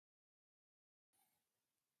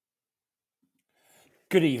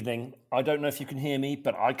Good evening. I don't know if you can hear me,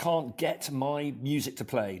 but I can't get my music to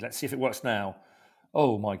play. Let's see if it works now.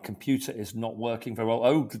 Oh, my computer is not working very well.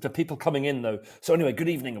 Oh, the people coming in though. So anyway, good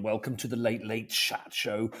evening and welcome to the Late Late Chat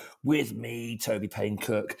Show with me, Toby Payne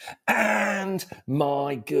Cook, and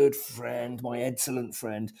my good friend, my excellent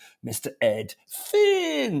friend, Mr. Ed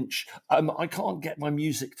Finch. I can't get my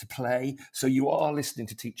music to play, so you are listening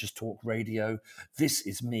to Teachers Talk Radio. This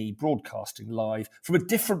is me broadcasting live from a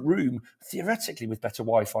different room, theoretically with better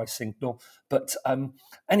Wi-Fi signal. But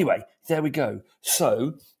anyway, there we go.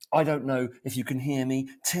 So I don't know if you can hear me.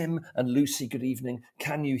 Tim and Lucy, good evening.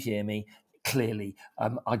 Can you hear me clearly?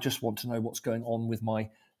 I just want to know what's going on with my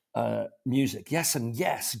music. Yes and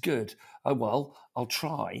yes, good. Oh, well, I'll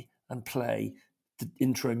try and play the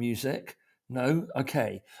intro music. No?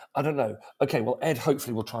 Okay. I don't know. Okay, well, Ed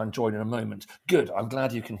hopefully will try and join in a moment. Good. I'm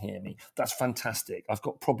glad you can hear me. That's fantastic. I've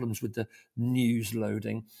got problems with the news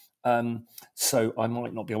loading. So I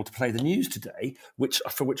might not be able to play the news today,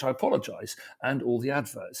 for which I apologise, and all the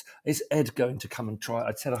adverts. Is Ed going to come and try?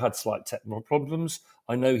 I said I had slight technical problems.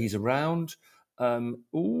 I know he's around.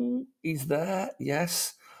 He's there.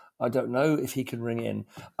 Yes. I don't know if he can ring in.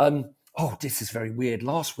 This is very weird.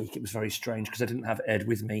 Last week it was very strange because I didn't have Ed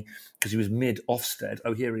with me because he was mid Ofsted.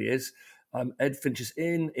 Oh, here he is. Ed Finch is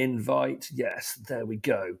in. Invite. Yes, there we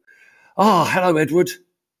go. Hello, Edward.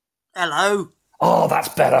 Hello. Oh, that's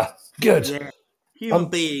better. Good. Yeah. Human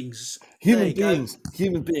beings. Human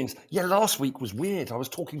beings. Yeah, last week was weird. I was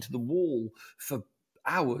talking to the wall for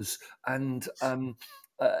hours and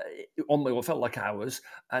it felt like hours,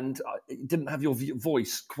 and it didn't have your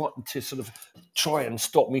voice quite to sort of try and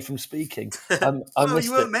stop me from speaking. You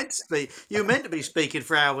weren't meant to speak. You were meant to be speaking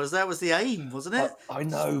for hours. That was the aim, wasn't it? I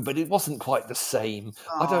know, but it wasn't quite the same.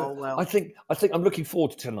 Well. I think I'm looking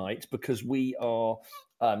forward to tonight because we are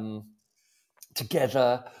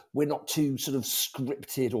together. We're not too sort of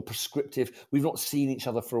scripted or prescriptive. We've not seen each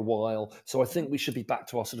other for a while, so I think we should be back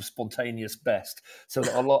to our sort of spontaneous best. So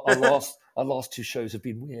that our last two shows have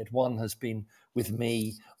been weird. One has been with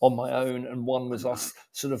me on my own, and one was us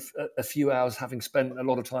sort of a few hours having spent a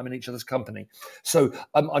lot of time in each other's company. So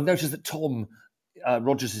I've noticed that Tom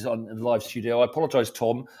Rogers is on in the live studio. I apologise,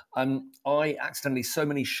 Tom. I accidentally, so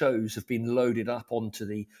many shows have been loaded up onto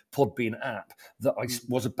the Podbean app that I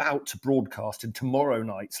was about to broadcast in tomorrow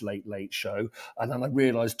night's Late Late Show, and then I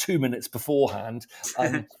realised 2 minutes beforehand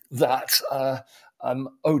that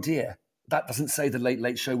oh dear, that doesn't say the Late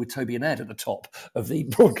Late Show with Toby and Ed at the top of the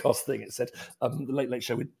broadcast thing. It said the Late Late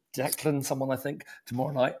Show with Declan, someone I think,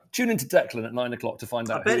 tomorrow night. Tune into Declan at 9 o'clock to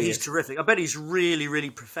find out. I bet he's terrific. I bet he's really, really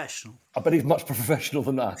professional. I bet he's much more professional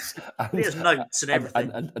than us. He has notes and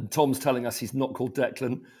everything. And Tom's telling us he's not called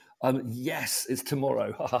Declan. Yes, it's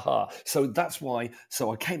tomorrow. Ha ha ha. So that's why.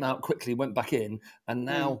 So I came out quickly, went back in, and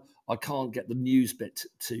now I can't get the news bit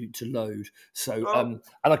to load. So and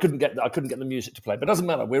I couldn't get the music to play. But it doesn't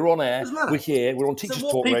matter. We're on air. We're here. We're on Teachers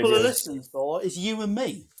Talk Radio. What people are listening for is you and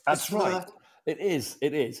me. That's right. It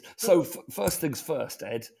is. So first things first,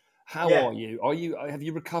 Ed. How are you? Have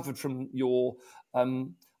you recovered from your?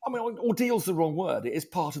 Ordeal's the wrong word. It is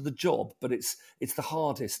part of the job, but it's the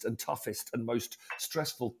hardest and toughest and most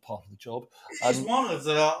stressful part of the job. It's one of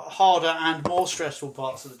the harder and more stressful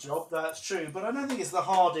parts of the job. That's true, but I don't think it's the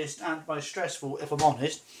hardest and most stressful, if I'm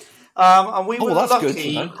honest. And we were that's lucky. Good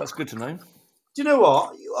to know. That's good to know. Do you know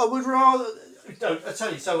what? I would rather. I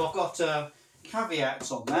tell you. So I've got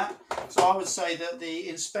caveats on that. So I would say that the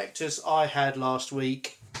inspectors I had last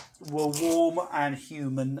week were warm and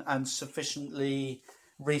human and sufficiently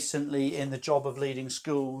recently in the job of leading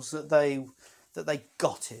schools that they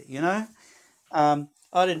got it. You know,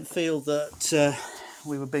 I didn't feel that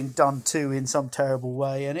we were being done to in some terrible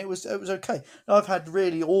way, and it was okay. I've had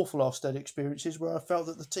really awful Ofsted experiences where I felt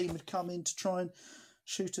that the team had come in to try and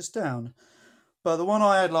shoot us down. But the one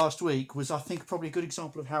I had last week was, I think, probably a good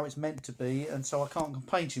example of how it's meant to be, and so I can't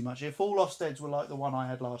complain too much. If all Ofsteds were like the one I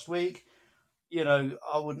had last week, you know,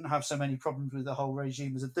 I wouldn't have so many problems with the whole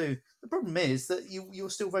regime as I do. The problem is that you're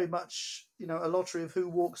still very much, you know, a lottery of who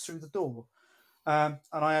walks through the door. And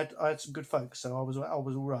I had some good folks, so I was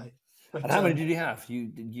all right. But, and how many did you have?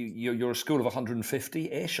 You're a school of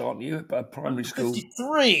 150-ish, aren't you? A primary school.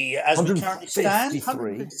 153 as we currently stand.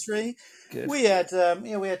 153. Good. We had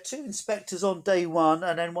two inspectors on day one,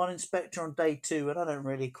 and then one inspector on day two, and I don't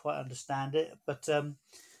really quite understand it, but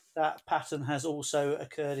that pattern has also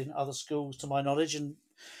occurred in other schools, to my knowledge, in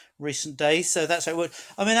recent days. So that's how it worked.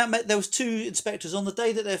 I mean, there was two inspectors on the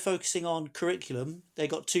day that they're focusing on curriculum. They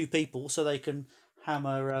got two people, so they can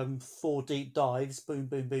hammer 4 deep dives. Boom,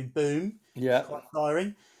 boom, boom, boom. Yeah, quite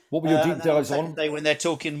tiring. What were your deep And then on the dives second on? day, when they're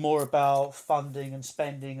talking more about funding and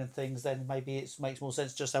spending and things, then maybe it makes more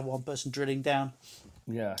sense just to have one person drilling down.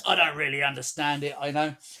 Yeah. I don't really understand it. I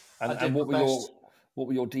know. I And did my best. what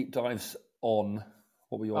were your deep dives on?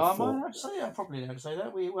 What were your thoughts? I'd say I probably don't say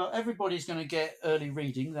that. Everybody's going to get early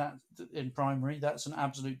reading that in primary. That's an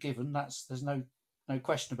absolute given. There's no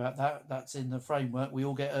question about that. That's in the framework. We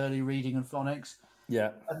all get early reading and phonics,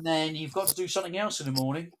 Yeah. and then you've got to do something else in the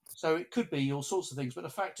morning. So it could be all sorts of things. But the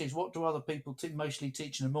fact is, what do other people mostly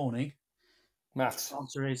teach in the morning? Maths.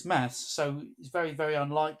 Answer is maths. So it's very, very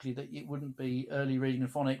unlikely that it wouldn't be early reading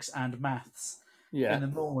and phonics and maths in Yeah. the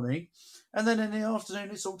morning, and then in the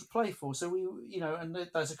afternoon it's all to play for. So and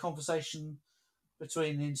there's a conversation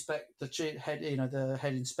between the head, the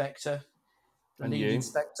head inspector, the And lead you.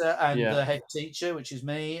 inspector, and Yeah. the head teacher, which is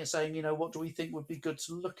me, saying, what do we think would be good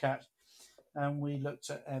to look at? And we looked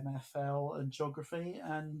at MFL and geography,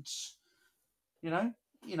 and you know,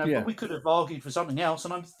 Yeah. but we could have argued for something else.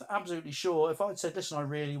 And I'm absolutely sure if I'd said, listen, I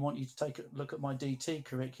really want you to take a look at my DT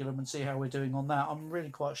curriculum and see how we're doing on that, I'm really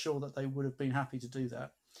quite sure that they would have been happy to do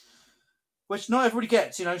that. Which not everybody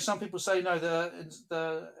gets. Some people say no,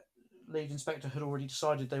 the lead inspector had already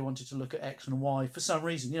decided they wanted to look at X and Y for some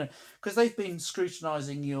reason, because they've been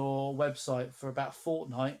scrutinising your website for about a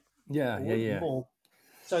fortnight Yeah. or Yeah. even Yeah. more.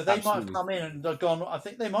 So they might have Absolutely. come in and gone. I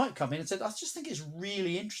think they might come in and said, "I just think it's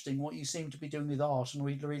really interesting what you seem to be doing with art, and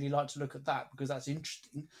we'd really like to look at that because that's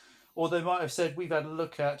interesting." Or they might have said, "We've had a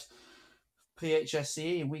look at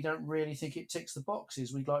PHSCE, and we don't really think it ticks the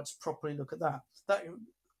boxes. We'd like to properly look at that." That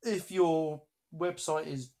if your website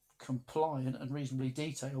is compliant and reasonably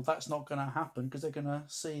detailed, that's not going to happen because they're going to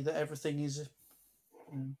see that everything is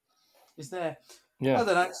there. I Yeah. don't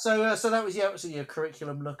know. So that was obviously your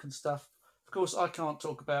curriculum look and stuff. Of course, I can't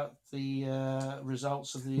talk about the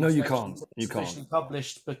results of the No, you inspection can't. until You it's can't. officially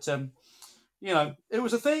published. But it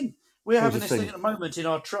was a thing. We're It was a having this thing thing. at the moment in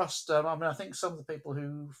our trust. I think some of the people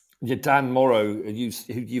who Yeah, Dan Morrow,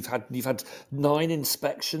 you've had 9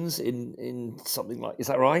 inspections in something like, is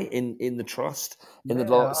that right? In the trust in the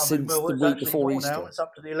yeah, since the it's week actually before more now. Easter. It's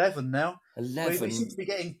up to the 11 now. We seem 11. to be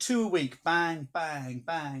getting 2 a week. Bang, bang,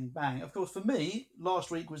 bang, bang. Of course, for me,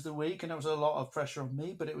 last week was the week, and there was a lot of pressure on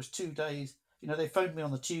me. But it was 2 days. They phoned me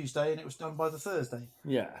on the Tuesday, and it was done by the Thursday.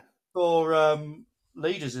 Yeah. For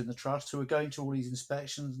leaders in the trust who are going to all these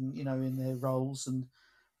inspections and in their roles and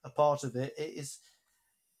a part of it, it is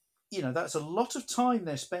that's a lot of time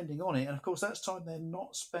they're spending on it, and of course that's time they're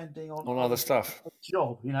not spending on On other other bits stuff. of the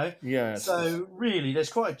job. Yeah. So really, there's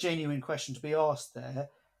quite a genuine question to be asked there.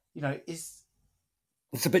 Is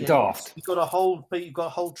It's a bit daft. you've got to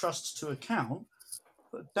hold trusts to account.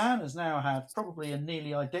 But Dan has now had probably a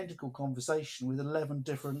nearly identical conversation with 11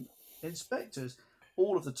 different inspectors,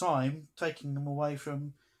 all of the time taking them away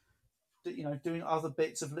from doing other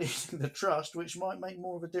bits of leading the trust, which might make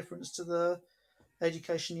more of a difference to the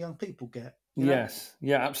education young people get. Yes.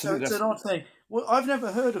 Yeah, So absolutely. it's an odd thing. Well, I've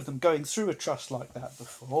never heard of them going through a trust like that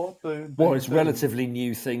before. Boom, Well, boom, it's a boom. relatively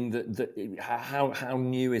new thing how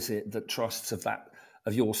new is it that trusts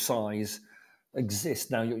of your size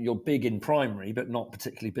exist? Now you're big in primary, but not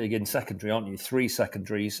particularly big in secondary, aren't you? 3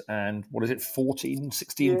 secondaries and what is it, 14,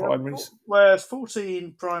 16 Yeah, primaries? whereas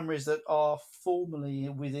 14 primaries that are formally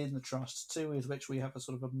within the trust, 2 with which we have a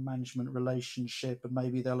sort of a management relationship, and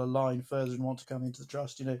maybe they'll align further and want to come into the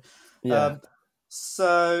trust. Yeah. Um,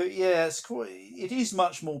 so yeah, it is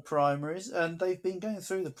much more primaries, and they've been going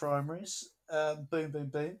through the primaries. Boom, boom,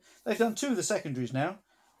 boom. They've done 2 of the secondaries now.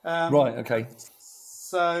 Right. Okay.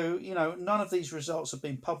 So none of these results have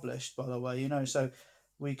been published, by the way. So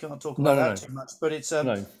we can't talk No. about No. that No. too much. But it's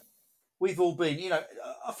No. we've all been,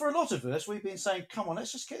 for a lot of us, we've been saying, come on,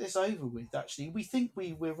 let's just get this over with. Actually, we think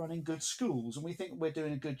we're running good schools, and we think we're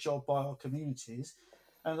doing a good job by our communities.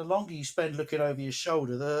 And the longer you spend looking over your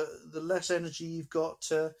shoulder, the less energy you've got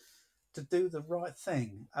to do the right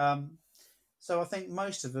thing. So I think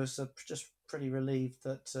most of us are just pretty relieved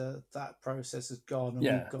that that process has gone, and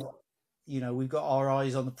Yeah. we've got our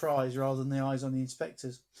eyes on the prize rather than the eyes on the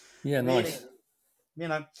inspectors. Yeah. Really, Nice. you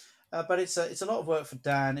know. But it's a lot of work for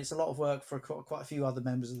Dan. It's a lot of work for quite a few other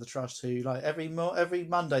members of the trust who, like, every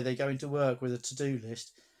Monday they go into work with a to-do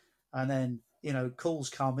list, and then calls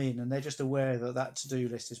come in, and they're just aware that to-do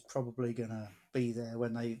list is probably going to be there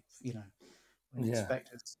when when the Yeah.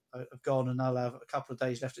 inspectors have gone, and they'll have a couple of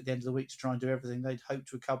days left at the end of the week to try and do everything they'd hope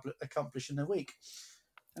to accomplish in a week.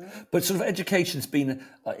 But sort of education's been,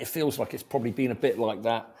 it feels like it's probably been a bit like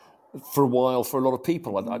that for a while for a lot of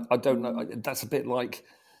people. I don't know. That's a bit like,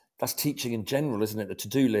 that's teaching in general, isn't it? The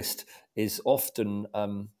to-do list is often, there's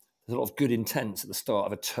a lot of good intents at the start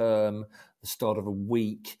of a term, the start of a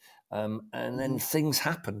week. And then things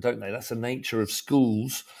happen, don't they? That's the nature of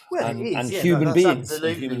schools Well, it and is. Yeah, no, human that's beings and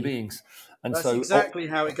human absolutely. beings. And That's so exactly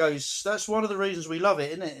how it goes. That's one of the reasons we love it,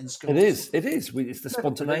 isn't it? In it schools, is. It is. It's the never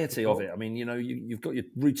spontaneity of predictable. it. I mean, you've got your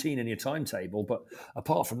routine and your timetable, but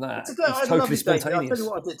apart from But that, today I it's had a totally lovely day. I'll tell you spontaneous.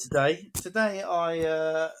 what I did today.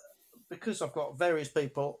 Today because I've got various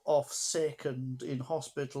people off sick and in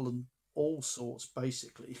hospital and all sorts,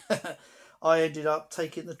 basically. I ended up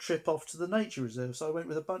taking the trip off to the nature reserve. So I went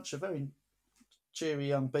with a bunch of very cheery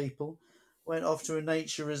young people. Went off to a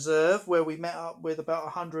nature reserve where we met up with about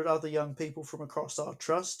 100 other young people from across our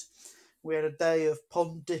trust. We had a day of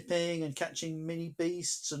pond dipping and catching mini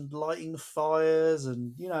beasts and lighting fires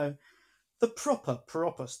and, the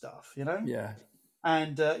proper stuff. Yeah.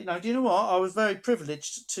 And, do you know what? I was very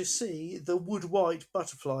privileged to see the wood white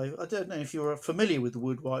butterfly. I don't know if you're familiar with the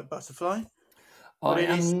wood white butterfly, but I it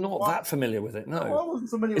is. am not that familiar with it. I No. wasn't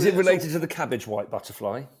familiar Is with it it at all. related to the cabbage white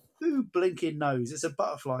butterfly? Who blinking knows? It's a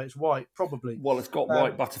butterfly. It's white, probably. Well, it's got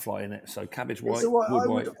white Um, butterfly in it, so cabbage it's a white, white. wood I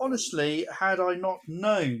would white. honestly, had I not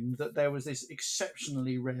known that there was this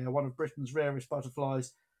exceptionally rare, one of Britain's rarest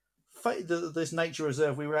butterflies, this nature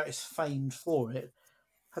reserve we were at is famed for it.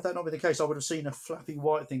 Had that not been the case, I would have seen a flappy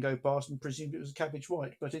white thing go past and presumed it was a cabbage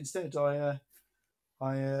white. But instead, I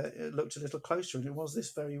looked a little closer, and it was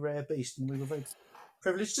this very rare beast, and we were very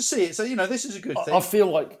privileged to see it. So this is a good I thing. feel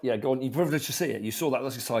like, yeah, go on. You're privileged to see it. You saw that.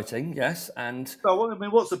 That's exciting. Yes, and So I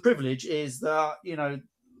mean, what's the privilege is that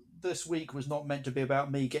this week was not meant to be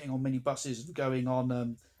about me getting on minibuses and going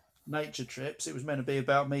on nature trips. It was meant to be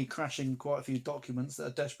about me crashing quite a few documents that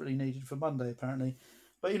are desperately needed for Monday, apparently.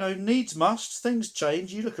 But needs must. Things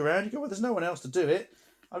change. You look around, you go, well, there's no one else to do it.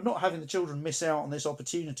 I'm not having the children miss out on this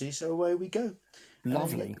opportunity, so away we go.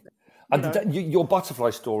 lovely. You And know, your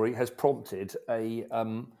butterfly story has prompted a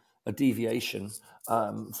deviation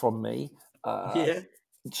from me. yeah.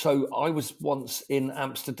 So I was once in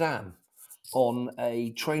Amsterdam on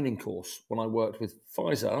a training course when I worked with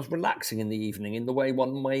Pfizer. I was relaxing in the evening in the way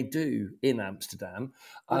one may do in Amsterdam.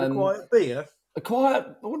 With a quiet beer. A quiet,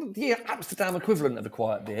 yeah, Amsterdam equivalent of a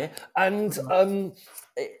quiet beer, and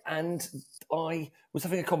I was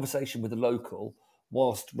having a conversation with a local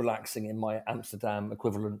whilst relaxing in my Amsterdam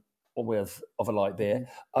equivalent of a light beer,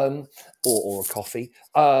 or a coffee,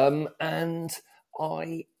 and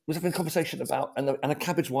I was having a conversation about and a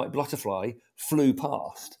cabbage white butterfly flew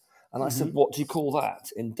past, and I said, Mm-hmm. "What do you call that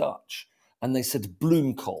in Dutch?" And they said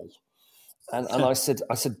bloemkool, and I said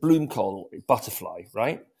bloemkool butterfly,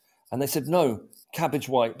 right? And they said no, cabbage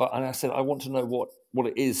white. But and I said I want to know what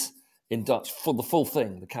it is in Dutch for the full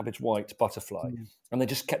thing, the cabbage white butterfly. And they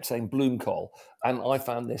just kept saying bloemkool, and I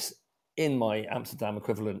found this in my Amsterdam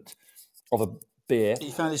equivalent of a beer.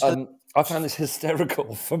 You found this. I found this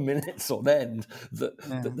hysterical for minutes on end Yeah.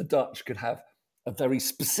 that the Dutch could have a very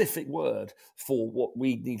specific word for what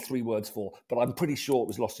we need three words for, but I'm pretty sure it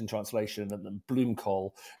was lost in translation and that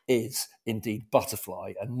bloemkool is indeed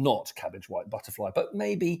butterfly and not cabbage white butterfly. But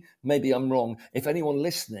maybe I'm wrong. If anyone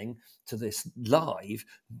listening to this live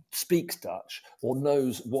speaks Dutch or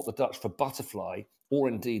knows what the Dutch for butterfly or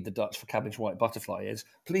indeed the Dutch for cabbage white butterfly is,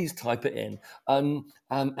 please type it in.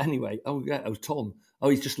 Anyway, Tom. Oh,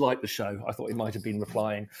 he's just liked the show. I thought he might have been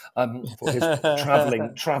replying for his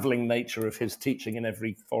traveling nature of his teaching in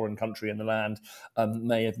every foreign country in the land.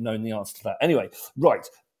 May have known the answer to that. Anyway, right.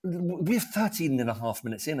 We're 13 and a half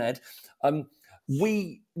minutes in, Ed.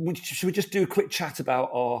 Should we just do a quick chat about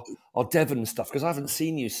our Devon stuff? Because I haven't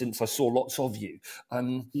seen you since I saw lots of you.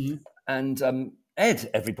 And Ed,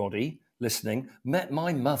 everybody listening, met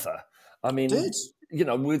my mother. I mean, Did.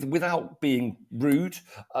 without being rude,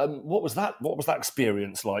 what was that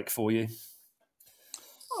experience like for you?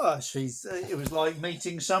 Oh, it was like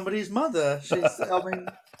meeting somebody's mother. I mean,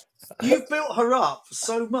 you've built her up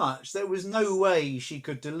so much. There was no way she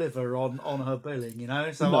could deliver on her billing.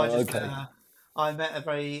 So No, I just okay. I met a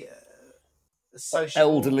very sociable,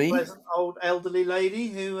 Elderly, pleasant old elderly lady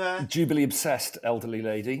who. Jubilee obsessed elderly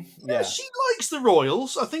lady. Yeah, She likes the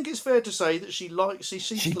Royals. I think it's fair to say that she likes. She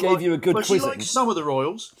seems she to gave like. you a good Well, she quizzing. likes some of the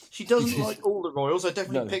Royals. She doesn't like all the Royals. I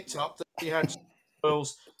definitely No. picked up that she had some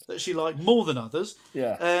Royals that she liked more than others.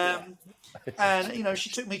 Yeah. And she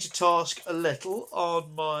took me to task a little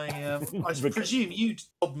on my. I presume you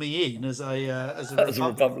dobbed me in as a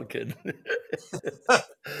Republican.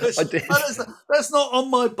 I did. That's not on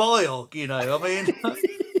my biog. I mean.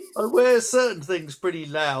 I wear certain things pretty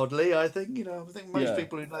loudly. I think most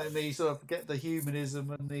people who know me sort of get the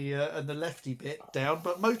humanism and the lefty bit down,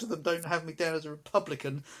 but most of them don't have me down as a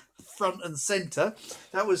Republican front and centre.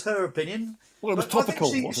 That was her opinion. Well, it was But I think topical,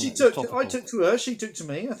 wasn't it? It was I topical. took to her, she took to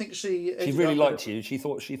me. I think she She ended really up with liked you. She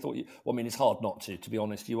thought you. Well, I mean, it's hard not to be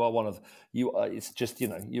honest. You are one of you. It's just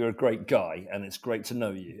you're a great guy, and it's great to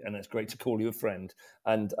know you, and it's great to call you a friend.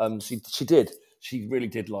 And she did. She really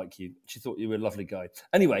did like you. She thought you were a lovely guy.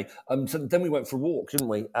 Anyway, so then we went for a walk, didn't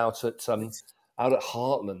we? Out at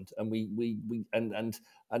Heartland, and we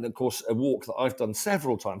and of course a walk that I've done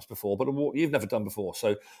several times before, but a walk you've never done before.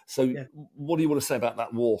 So yeah. what do you want to say about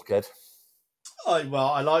that walk, Ed? I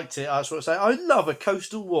liked it. I was sort of say I love a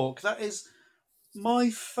coastal walk. That is my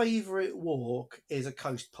favourite walk. Is a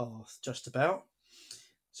coast path, just about.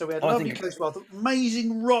 So we had I lovely think coast path,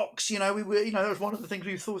 amazing rocks. We were, that was one of the things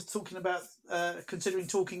we were talking about, considering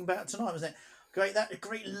talking about tonight, wasn't it? A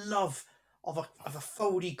great love of a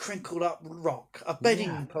foldy, crinkled up rock, a yeah,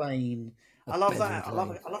 bedding plane. a I love bedding that.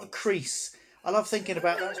 plane. I love a crease. I love thinking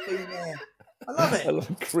about that's been there. I love I it.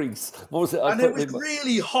 love crease. What was it? I And it put was in my,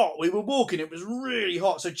 really hot. We were walking, it was really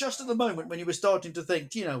hot. So just at the moment when you were starting to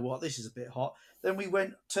think, do you know what, this is a bit hot, then we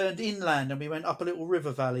turned inland and we went up a little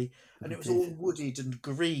river valley and we it was all did. wooded and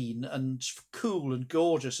green and cool and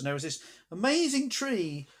gorgeous. And there was this amazing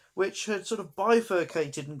tree which had sort of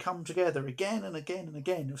bifurcated and come together again and again and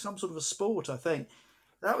again. It was some sort of a sport, I think.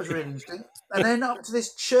 That was really interesting. And then up to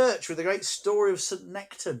this church with the great story of St.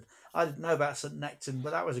 Nectan. I didn't know about St. Nectan,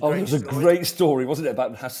 but that was a Oh, it great was a story. great story, wasn't it,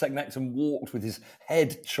 about how St. Nectan walked with his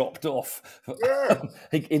head chopped off. Yeah.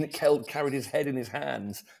 Carried his head in his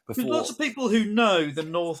hands Because lots before. of people who know the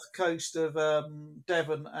north coast of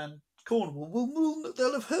Devon and Cornwall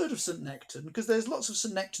they'll have heard of St Nectan because there's lots of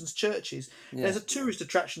St Nectan's churches. Yeah, There's a tourist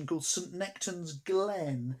attraction called St Nectan's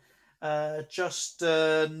Glen, just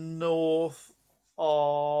north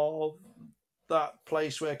of that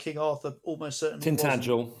place where King Arthur almost certainly wasn't.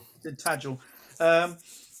 Tintagel. In Tagel. Um,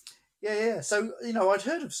 yeah. So I'd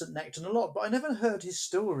heard of St Nectan a lot, but I never heard his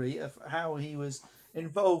story of how he was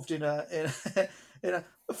involved in a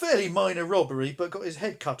fairly minor robbery, but got his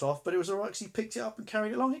head cut off. But it was all right because he picked it up and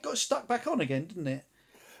carried it along. It got stuck back on again, didn't it?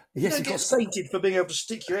 If you Yes, don't he get got. sainted for being able to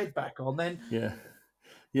stick your head back on, then Yeah,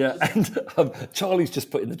 yeah. And Charlie's just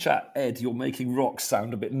put in the chat, Ed, you're making rocks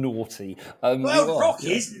sound a bit naughty. You well, are. rock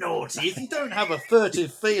Yeah, is naughty. If you don't have a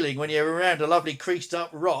furtive feeling when you're around a lovely creased up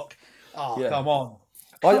rock, oh yeah. come on,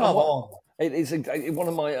 I, come I'm, on. one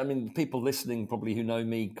of my. I mean, people listening probably who know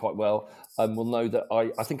me quite well will know that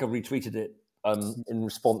I think I retweeted it in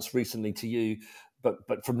response recently to you,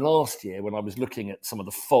 but from last year when I was looking at some of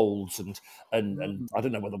the folds and I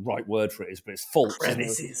don't know what the right word for it is, but it's faults, isn't it?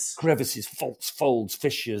 Crevices. Crevices, faults, folds,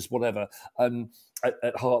 fissures, whatever.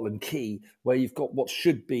 At Heartland Quay, where you've got what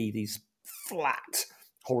should be these flat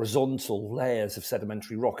horizontal layers of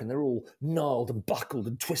sedimentary rock, and they're all gnarled and buckled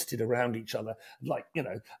and twisted around each other, like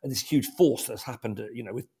and this huge force that's happened,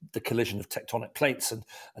 with the collision of tectonic plates, and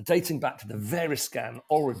dating back to the Veriscan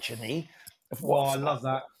orogeny of Oh, what's I love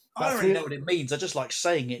that. I don't that's really the know what it means. I just like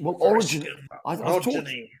saying it. well origin. Veriscan, I've taught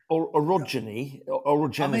orogeny. orogeny,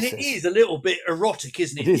 I mean, it orogenesis. is a little bit erotic,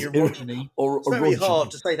 isn't It it? The is orogeny. It's very hard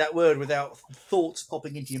orogeny. to say that word without thoughts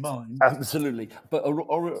popping into your mind. Absolutely, but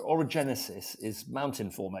orogenesis is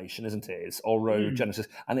mountain formation, isn't it? It's Mm. orogenesis,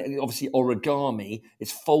 and obviously origami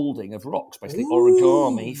is folding of rocks, basically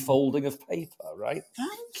origami, Ooh, folding of paper, right?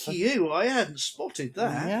 thank So you. I hadn't spotted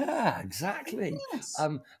that. yeah, exactly. Yes.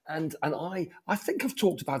 And I think I've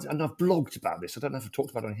talked about it, and I've blogged about this. I don't know if I've talked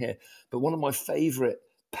about it on here, but one of my favourite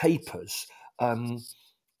papers.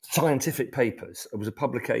 Scientific papers. It was a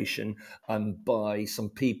publication by some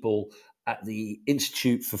people at the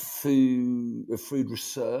Institute for Food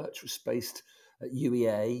Research, which was based at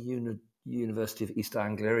UEA, University of East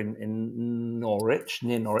Anglia in Norwich,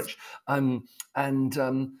 near Norwich, and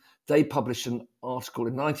they published an article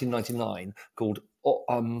in 1999 called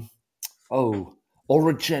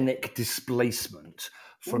Orogenic Displacement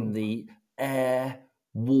from Ooh. the Air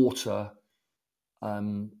Water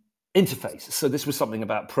interface. So this was something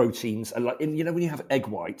about proteins, and when you have egg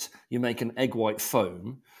white, you make an egg white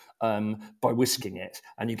foam by whisking it,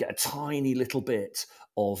 and you get a tiny little bit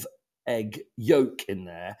of egg yolk in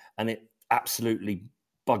there, and it absolutely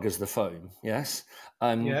buggers the foam. Yes,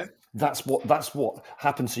 Yeah. that's what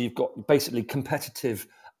happens. So you've got basically competitive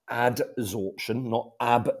adsorption, not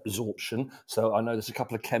absorption. So I know there's a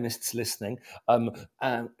couple of chemists listening. And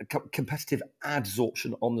competitive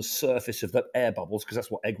adsorption on the surface of the air bubbles, because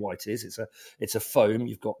that's what egg white is. It's a foam.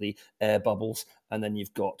 You've got the air bubbles, and then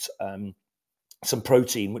you've got some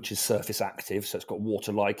protein which is surface active, so it's got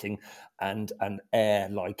water liking and air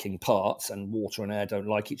liking parts, and water and air don't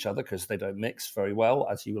like each other because they don't mix very well,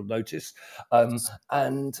 as you will notice.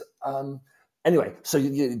 And Anyway, so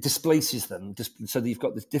it displaces them. So you've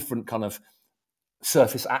got this different kind of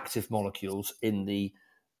surface active molecules in the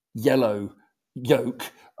yellow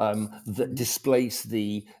yolk that displace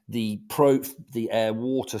the air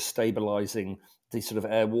water stabilizing, the sort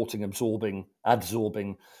of air water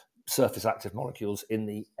adsorbing surface active molecules in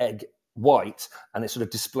the egg white, and it sort of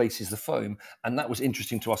displaces the foam. And that was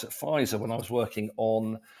interesting to us at Pfizer when I was working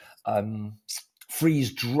on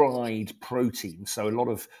freeze dried protein. So a lot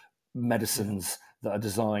of medicines that are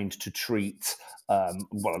designed to treat a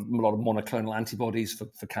lot of monoclonal antibodies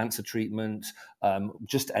for cancer treatment,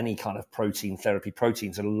 just any kind of protein therapy.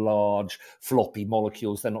 Proteins are large, floppy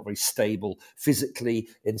molecules. They're not very stable physically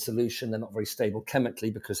in solution. They're not very stable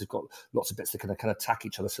chemically because they've got lots of bits that can kind of attack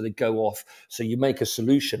each other. So they go off. So you make a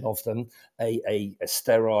solution of them, a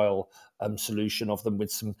sterile solution of them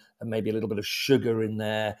with some maybe a little bit of sugar in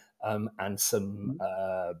there and some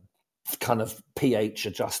kind of pH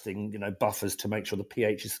adjusting, buffers to make sure the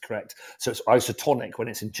pH is correct. So it's isotonic when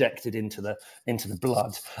it's injected into the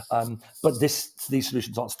blood. But these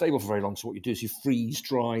solutions aren't stable for very long. So what you do is you freeze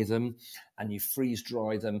dry them,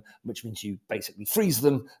 which means you basically freeze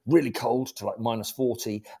them really cold to like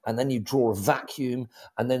 -40, and then you draw a vacuum,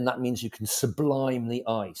 and then that means you can sublime the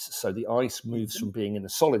ice. So the ice moves from being in a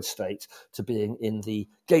solid state to being in the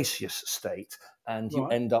gaseous state, and you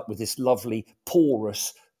end up with this lovely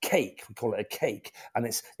porous cake. We call it a cake, and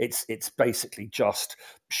it's basically just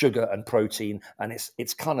sugar and protein, and it's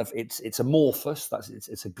amorphous.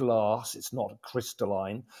 It's a glass. It's not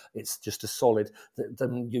crystalline. It's just a solid.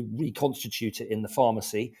 Then you reconstitute it in the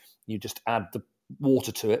pharmacy. You just add the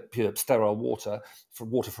water to it, pure sterile water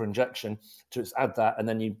for injection. To add that, and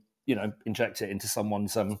then you inject it into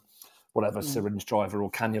someone's syringe driver or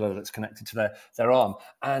cannula that's connected to their arm.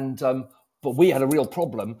 And but we had a real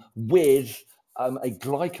problem with a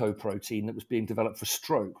glycoprotein that was being developed for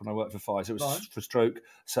stroke when I worked for Pfizer. It was for stroke,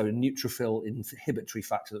 so a neutrophil inhibitory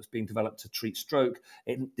factor that was being developed to treat stroke.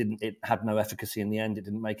 It had no efficacy in the end. It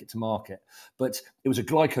didn't make it to market. But it was a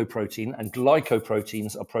glycoprotein, and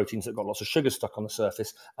glycoproteins are proteins that got lots of sugar stuck on the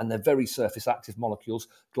surface, and they're very surface active molecules.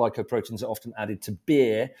 Glycoproteins are often added to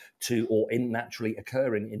beer or naturally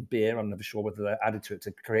occurring in beer. I'm never sure whether they're added to it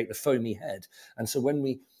to create the foamy head. And so when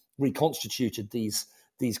we reconstituted these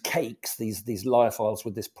cakes, these lyophiles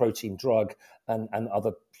with this protein drug and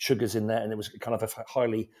other sugars in there, and it was kind of a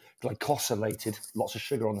highly glycosylated, lots of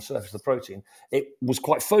sugar on the surface of the protein. It was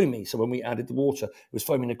quite foamy, so when we added the water, it was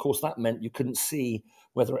foamy, and of course that meant you couldn't see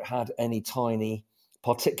whether it had any tiny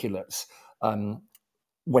particulates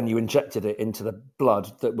when you injected it into the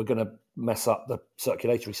blood that were going to mess up the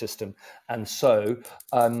circulatory system. And so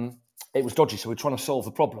it was dodgy. So we're trying to solve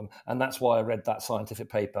the problem. And that's why I read that scientific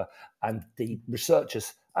paper. And the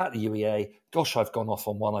researchers at the UEA, gosh, I've gone off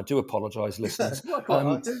on one. I do apologise, listeners.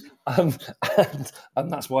 And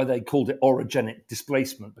that's why they called it orogenic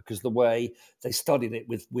displacement, because the way they studied it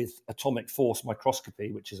with atomic force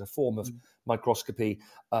microscopy, which is a form of microscopy.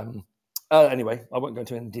 Anyway, I won't go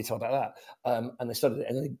into any detail about that. And they studied it,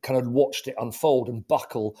 and they kind of watched it unfold and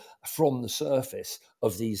buckle from the surface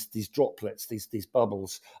of these droplets, these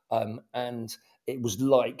bubbles, and it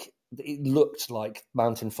looked like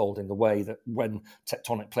mountain folding, the way that when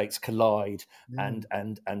tectonic plates collide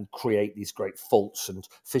and create these great faults and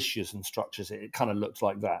fissures and structures, it kind of looked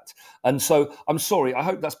like that. And so I'm sorry, I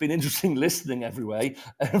hope that's been interesting listening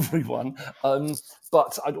everyone.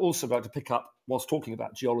 But I'd also like to pick up, whilst talking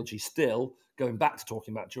about geology still, going back to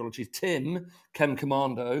talking about geology, Tim, Chem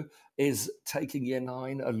Commando, is taking Year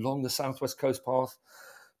 9 along the Southwest Coast Path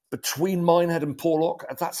between Minehead and Porlock.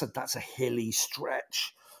 That's a hilly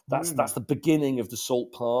stretch. That's the beginning of the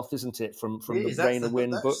Salt Path, isn't it? From the Rain and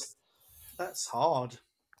Wind book. That's hard.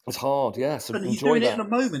 It's hard, yeah. So and he's doing it in a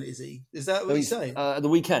moment, is he? Is that what he's saying? The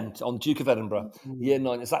weekend on Duke of Edinburgh, Year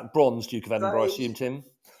 9. Is that bronze Duke of Edinburgh, I assume, Tim?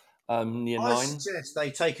 Year 9. I suggest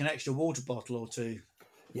they take an extra water bottle or two.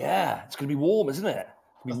 Yeah, it's going to be warm, isn't it?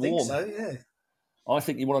 I think so, yeah. I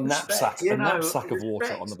think you want a knapsack of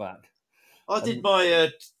water on the back. I did my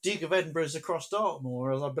Duke of Edinburgh's across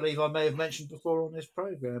Dartmoor, as I believe I may have mentioned before on this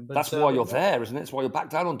programme. But that's why you're there, isn't it? It's why you're back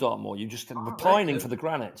down on Dartmoor. You just were pining for the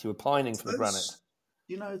granite. You were pining for the granite.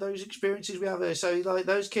 You know, those experiences we have there. So, like,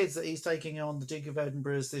 those kids that he's taking on the Duke of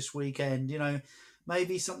Edinburgh's this weekend, you know,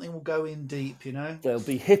 maybe something will go in deep, you know. There'll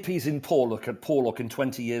be hippies in Porlock in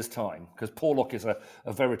 20 years' time, because Porlock is a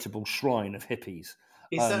veritable shrine of hippies.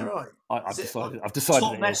 Is that right? I've decided.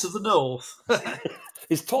 Totnes of the North.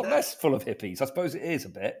 Is Totnes full of hippies? I suppose it is a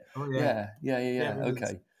bit. Oh, yeah. Yeah.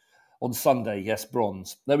 Okay. On Sunday, yes,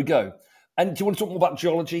 bronze. There we go. And do you want to talk more about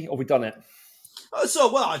geology, or have we done it?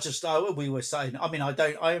 We were saying. I mean,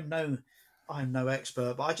 I am no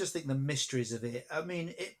expert, but I just think the mysteries of it. I mean,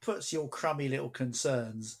 it puts your crummy little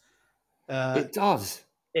concerns It does.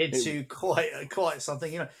 into quite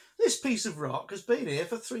something. This piece of rock has been here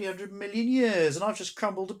for 300 million years, and I've just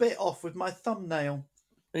crumbled a bit off with my thumbnail.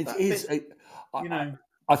 It That is. bit, I, you I, know.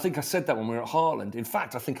 I think I said that when we were at Heartland. In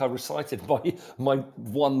fact, I think I recited my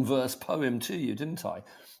one verse poem to you, didn't I?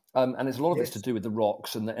 And it's a lot of it's to Yes. do with the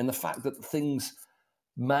rocks and the fact that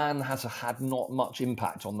man has had not much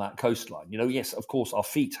impact on that coastline. Yes, of course, our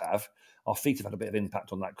feet have had a bit of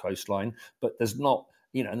impact on that coastline, but there's not,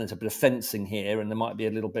 and there's a bit of fencing here, and there might be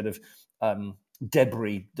a little bit of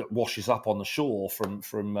debris that washes up on the shore from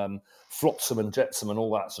flotsam and jetsam and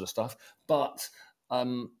all that sort of stuff. But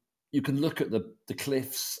you can look at the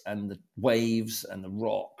cliffs and the waves and the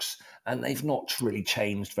rocks, and they've not really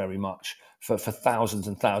changed very much for thousands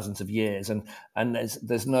and thousands of years. And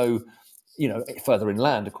there's no, further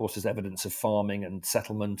inland, of course, there's evidence of farming and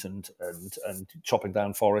settlement and chopping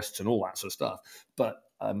down forests and all that sort of stuff. But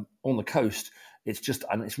on the coast,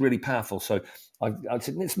 it's really powerful. So I'd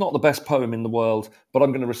say it's not the best poem in the world, but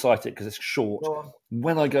I'm going to recite it because it's short. Go on.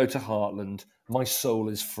 When I go to Heartland, my soul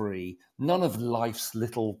is free. None of life's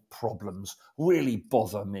little problems really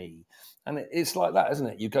bother me. And it's like that, isn't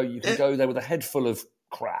it? You can go there with a head full of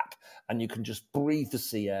crap, and you can just breathe the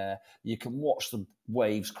sea air. You can watch the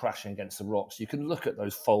waves crashing against the rocks. You can look at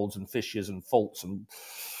those folds and fissures and faults and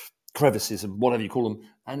crevices and whatever you call them,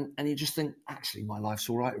 and you just think, actually, my life's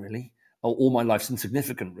all right, really. All my life's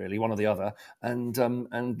insignificant, really, one or the other, and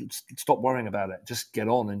stop worrying about it. Just get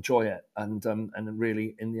on, enjoy it, and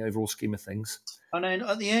really, in the overall scheme of things. And then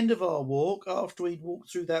at the end of our walk, after we'd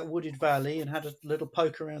walked through that wooded valley and had a little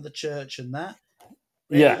poke around the church and that,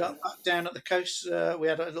 we ended up back down at the coast. We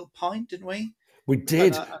had a little pint, didn't we? We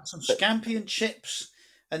did. And some scampi and chips.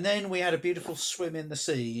 And then we had a beautiful swim in the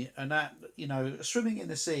sea. And that, swimming in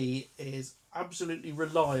the sea is absolutely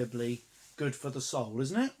reliably good for the soul,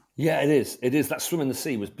 isn't it? Yeah, it is. It is. That swim in the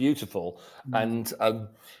sea was beautiful. And,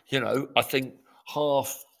 I think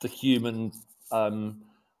half the human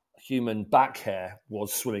back hair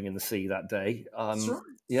was swimming in the sea that day. That's right.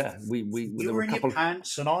 Yeah, we you were in your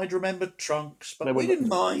pants, and I'd remembered trunks, but we didn't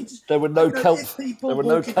mind. There were no kelp. There were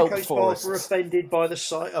no kelp forests. Were offended by the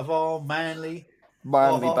sight of our manly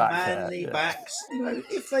backs.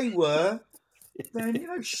 If they were,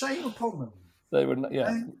 then shame upon them. They were.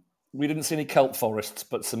 Yeah. We didn't see any kelp forests,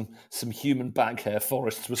 but some human back hair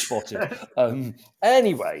forests were spotted.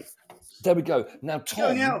 Anyway, there we go. Now, Tom,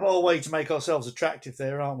 going out of our way to make ourselves attractive,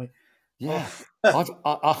 there, aren't we? Yeah. I'll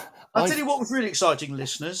tell you what was really exciting,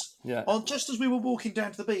 listeners. Yeah. Just as we were walking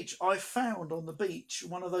down to the beach, I found on the beach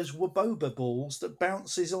one of those Waboba balls that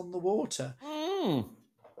bounces on the water.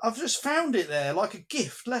 I've just found it there, like a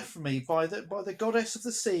gift left for me by the goddess of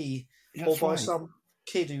the sea, or by some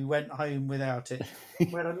kid who went home without it. I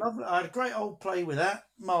had a great old play with that.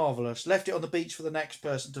 Marvellous. Left it on the beach for the next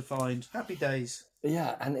person to find. Happy days.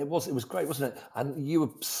 Yeah, and it was great, wasn't it? And you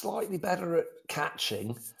were slightly better at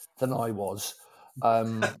catching than I was,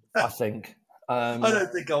 I think. I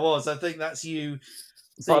don't think I was. I think that's you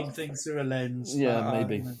seeing things through a lens. Yeah,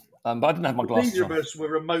 maybe. But I didn't have my glasses on. Neither of us were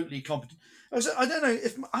remotely competent. I don't know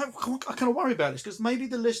if I kind of worry about this because maybe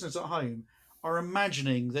the listeners at home are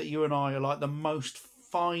imagining that you and I are like the most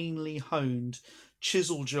finely honed,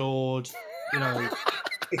 chisel-jawed,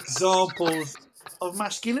 examples of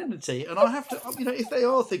masculinity, and I have to, if they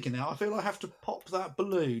are thinking that, I feel I have to pop that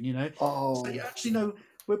balloon, Oh. So you actually know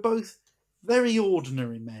we're both very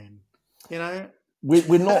ordinary men,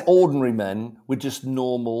 We're not ordinary men. We're just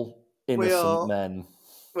normal, innocent men.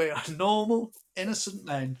 We are normal, innocent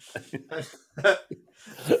men.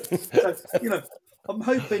 I'm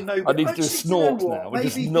hoping nobody... I need to do a snort now. We're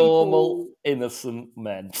just normal, innocent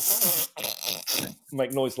men.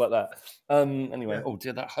 Make noise like that. Anyway, yeah. Oh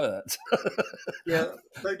dear, that hurt. Yeah,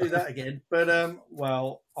 don't do that again. But,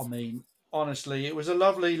 honestly, it was a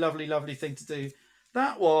lovely, lovely, lovely thing to do.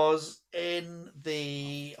 That was in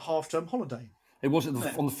the half-term holiday. It was on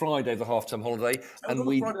the Friday of the half-term holiday.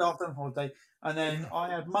 Friday half-term holiday. And then I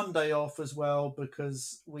had Monday off as well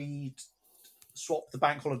because we swapped the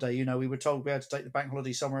bank holiday. We were told we had to take the bank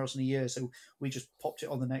holiday somewhere else in a year, so we just popped it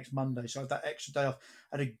on the next Monday. So I had that extra day off.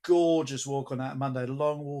 I had a gorgeous walk on that Monday, a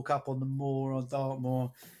long walk up on the moor on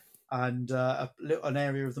Dartmoor, and an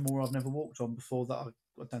area of the moor I've never walked on before that I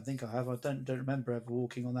don't think I have. I don't remember ever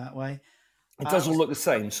walking on that way. It does all look the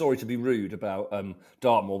same. Sorry to be rude about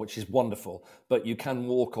Dartmoor, which is wonderful, but you can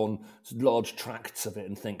walk on large tracts of it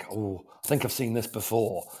and think, oh, I think I've seen this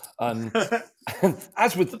before.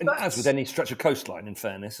 As with any stretch of coastline, in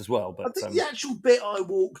fairness, as well. I But think the actual bit I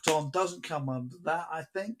walked on doesn't come under that. I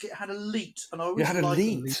think it had a leat, and I you always had a like a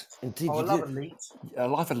leat. leat, indeed Oh, I you love did. a leat. I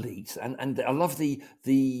love elite, and I love the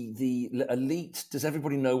elite. Does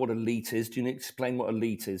everybody know what elite is? Do you need to explain what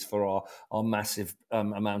elite is for our massive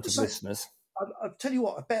amount of So listeners? I'll tell you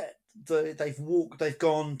what. I bet they've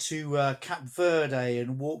gone to Cap Verde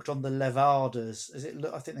and walked on the levadas. Is it?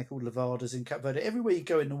 I think they're called levadas in Cap Verde. Everywhere you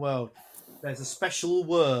go in the world, there's a special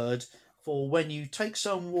word for when you take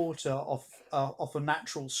some water off a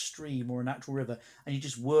natural stream or a natural river and you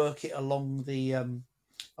just work it along the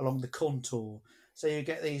contour. So you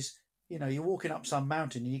get these. You're walking up some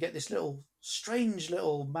mountain and you get this little strange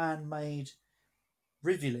little man-made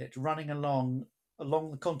rivulet running along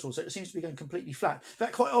the contour, so it seems to be going completely flat. In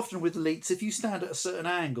fact, quite often with leaks, if you stand at a certain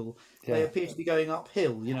angle, they Yeah. appear to be going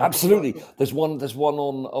uphill. Just Absolutely. like There's one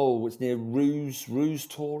on. Oh, it's near Ruse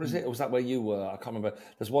Tor, is it? Or was that where you were? I can't remember.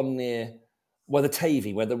 There's one near where the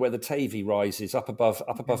Tavy, where the Tavy rises up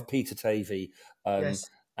above Peter Tavy, um, yes,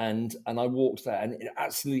 and I walked there, and it,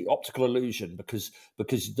 absolutely optical illusion because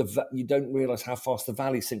you don't realise how fast the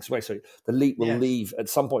valley sinks away. So the leap will yes, leave at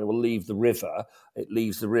some point. It will leave the river. It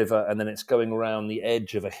leaves the river, and then it's going around the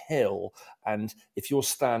edge of a hill. And if you're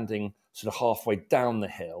standing sort of halfway down the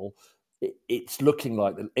hill, it's looking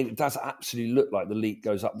like it does absolutely look like the leak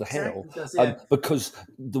goes up the hill, exactly. Does yeah. because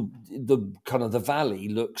the kind of the valley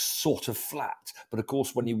looks sort of flat. But of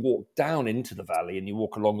course, when you walk down into the valley and you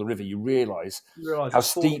walk along the river, you realise You realise how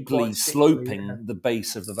it's falling steeply quite steeply. Yeah. sloping the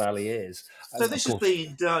base of the valley is. So And of this has course,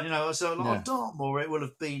 been done. So on yeah, Dartmoor, it will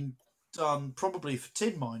have been done probably for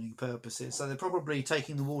tin mining purposes. So they're probably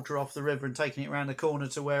taking the water off the river and taking it around the corner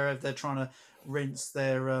to wherever they're trying to rinse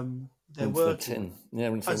their into the working. tin, yeah,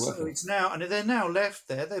 into And their so working. it's now, and they're now left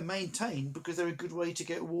there. They're maintained because they're a good way to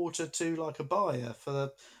get water to like a buyer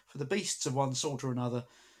for the beasts of one sort or another.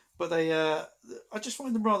 But I just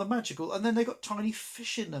find them rather magical. And then they got tiny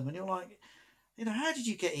fish in them, and you're like, how did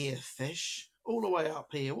you get here, fish, all the way up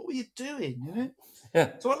here? What were you doing?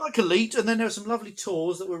 Yeah, So I like Elite, and then there were some lovely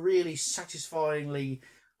tours that were really satisfyingly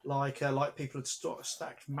like people had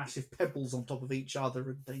stacked massive pebbles on top of each other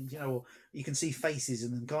and things. Or you can see faces in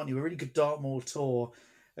them, can't you? A really good Dartmoor tour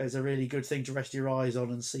is a really good thing to rest your eyes on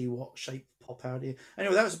and see what shape pop out here.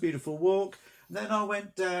 Anyway, that was a beautiful walk. And then I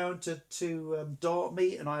went down to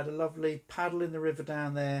Dartmeet, and I had a lovely paddle in the river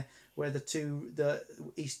down there where the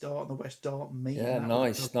East Dart and the West Dart meet, and yeah, that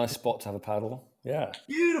was nice spot to have a paddle. Yeah,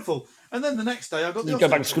 beautiful. And then the next day I got the you go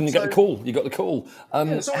back to ostrich. school and you get the So call. You got the call.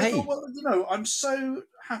 yeah, so I thought, Hey, well, I'm so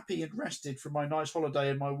happy and rested from my nice holiday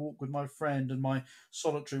and my walk with my friend and my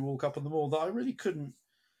solitary walk up on the moor that I really couldn't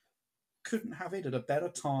have it at a better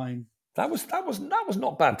time. that was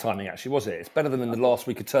not bad timing, actually, was it? It's better than in I the thought, last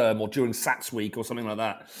week of term or during Sats week or something like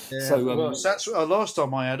that. yeah, So well, last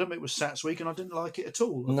time I had them, it was Sats week, and I didn't like it at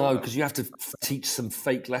all. I thought no, that because was you have to teach some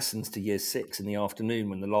fake lessons to year 6 in the afternoon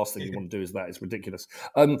when the last thing you want to do is that. It's ridiculous.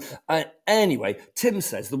 Anyway, Tim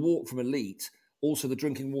says the walk from Elite, also the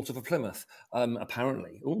drinking water for Plymouth.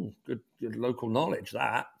 Apparently, good local knowledge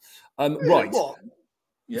that. really Right. what?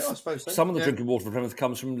 Yeah, I suppose so. Some of the Yeah, drinking water for Plymouth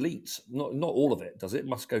comes from Leeds. Not all of it, does it?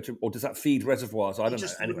 Must go to, or does that feed reservoirs? I you don't know.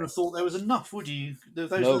 just wouldn't Anyway, have thought there was enough, would you?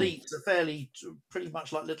 Those no. leaks are pretty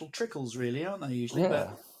much like little trickles, really, aren't they? Usually,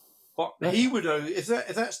 Yeah. but Yeah. he would know if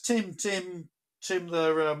that's Tim the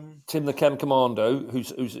Tim the Chem Commando,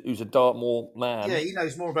 who's a Dartmoor yeah, man. he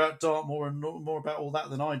knows more about Dartmoor and more about all that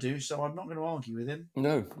than I do, so I'm not going to argue with him.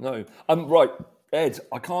 No. Right, Ed,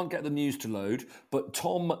 I can't get the news to load, but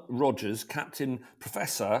Tom Rogers, Captain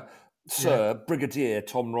Professor, Yeah. Sir Brigadier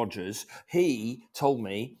Tom Rogers, he told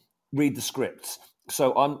me read the scripts.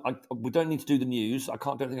 So we don't need to do the news.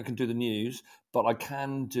 Don't think I can do the news, but I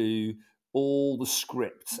can do all the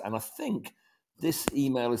scripts. And I think this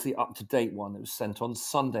email is the up-to-date one. It was sent on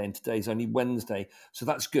Sunday, and today's only Wednesday, so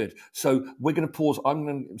that's good. So we're going to pause.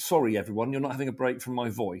 Sorry, everyone, you're not having a break from my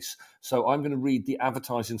voice. So I'm going to read the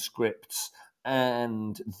advertising scripts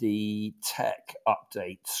and the tech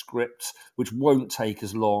update scripts, which won't take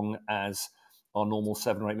as long as our normal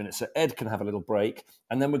 7 or 8 minutes. So Ed can have a little break,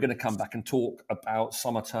 and then we're going to come back and talk about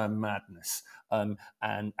summer term madness, and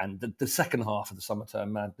the second half of the summer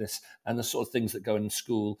term madness, and the sort of things that go in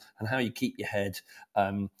school, and how you keep your head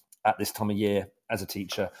at this time of year as a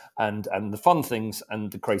teacher, and the fun things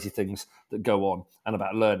and the crazy things that go on, and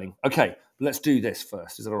about learning. Okay, let's do this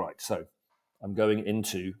first. Is that all right? So I'm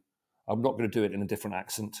not going to do it in a different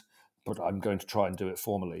accent, but I'm going to try and do it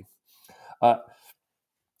formally.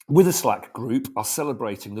 Witherslack Group are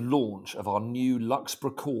celebrating the launch of our new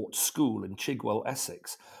Luxborough Court School in Chigwell,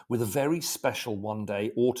 Essex, with a very special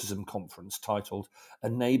one-day autism conference titled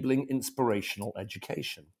Enabling Inspirational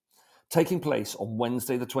Education. Taking place on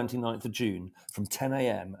Wednesday the 29th of June from 10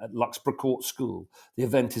 a.m. at Luxborough Court School, the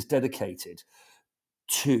event is dedicated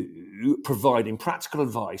to providing practical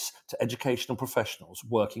advice to educational professionals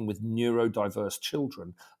working with neurodiverse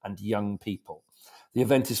children and young people. The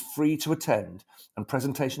event is free to attend, and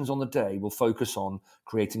presentations on the day will focus on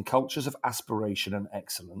creating cultures of aspiration and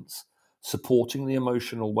excellence, supporting the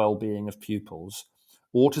emotional well-being of pupils,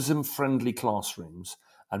 autism-friendly classrooms,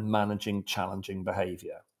 and managing challenging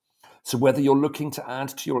behaviour. So whether you're looking to add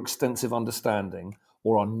to your extensive understanding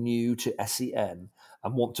or are new to SEN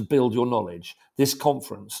and want to build your knowledge, this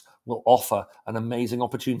conference will offer an amazing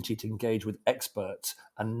opportunity to engage with experts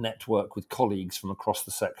and network with colleagues from across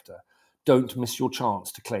the sector. Don't miss your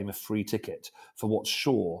chance to claim a free ticket for what's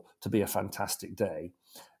sure to be a fantastic day.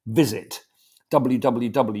 Visit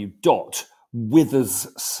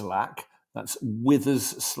www.witherslack, that's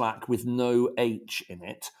Witherslack with no H in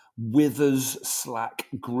it,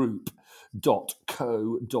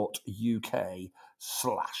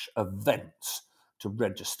 witherslackgroup.co.uk/events to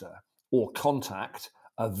register, or contact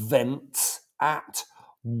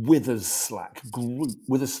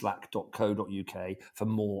events@witherslack.co.uk for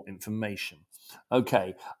more information.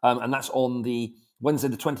 Okay, and that's on the Wednesday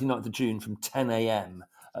the 29th of June from 10 a.m.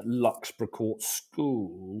 at Luxborough Court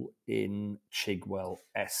School in Chigwell,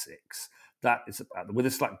 Essex. That is about the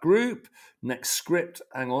Witherslack Group. Next script.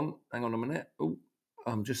 Hang on a minute. Oh,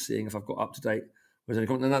 I'm just seeing if I've got up to date.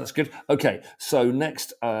 No, that's good. Okay, so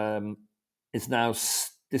next is now.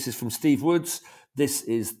 This is from Steve Woods. This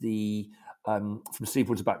is the from Steve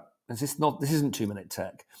Woods about. This isn't 2 Minute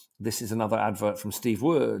Tech. This is another advert from Steve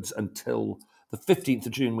Woods until the 15th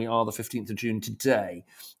of June. We are the 15th of June today.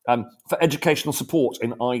 For educational support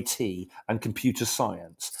in IT and computer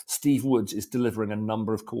science, Steve Woods is delivering a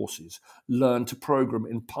number of courses. Learn to Program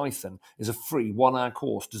in Python is a free 1-hour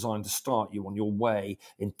course designed to start you on your way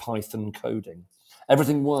in Python coding.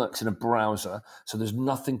 Everything works in a browser, so there's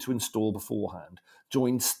nothing to install beforehand.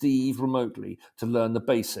 Join Steve remotely to learn the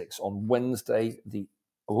basics on Wednesday the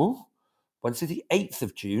 8th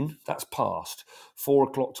of June. That's past 4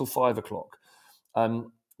 o'clock till 5 o'clock.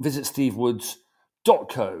 Visit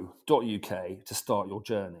stevewoods.co.uk to start your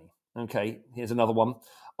journey. Okay, here's another one.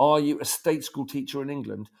 Are you a state school teacher in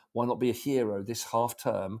England? Why not be a hero this half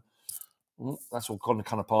term? That's all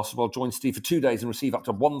kind of past. Well, join Steve for 2 days and receive up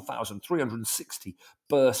to 1,360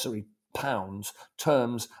 bursary pounds.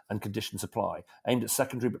 Terms and conditions apply. Aimed at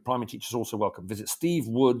secondary, but primary teachers also welcome. Visit Steve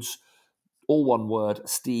Woods, all one word,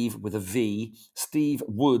 Steve with a V,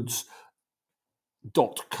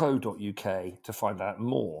 stevewoods.co.uk to find out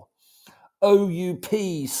more.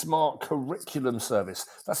 OUP, Smart Curriculum Service.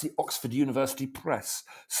 That's the Oxford University Press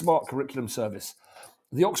Smart Curriculum Service.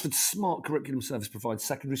 The Oxford Smart Curriculum Service provides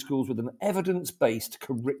secondary schools with an evidence-based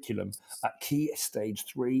curriculum at Key Stage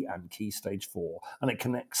 3 and Key Stage 4, and it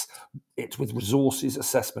connects it with resources,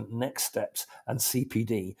 assessment, next steps, and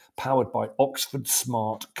CPD, powered by Oxford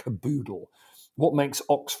Smart Caboodle. What makes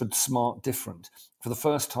Oxford Smart different? For the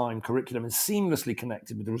first time, curriculum is seamlessly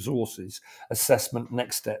connected with the resources, assessment,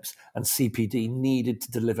 next steps, and CPD needed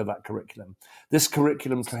to deliver that curriculum. This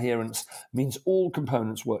curriculum coherence means all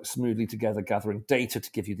components work smoothly together, gathering data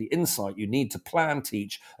to give you the insight you need to plan,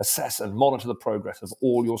 teach, assess, and monitor the progress of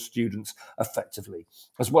all your students effectively,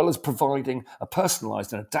 as well as providing a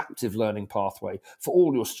personalised and adaptive learning pathway for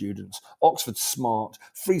all your students. Oxford Smart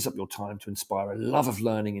frees up your time to inspire a love of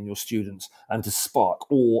learning in your students and to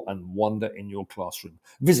spark awe and wonder in your classroom.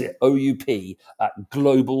 Visit OUP at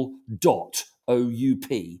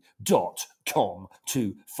global.oup.com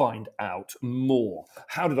to find out more.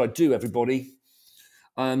 How did I do, everybody?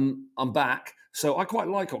 I'm back. So I quite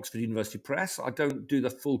like Oxford University Press. I don't do the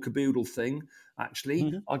full caboodle thing, actually.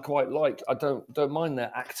 Mm-hmm. I don't mind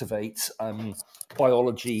their Activate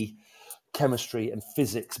biology, chemistry and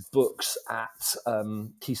physics books at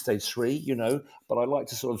Key Stage 3, but I like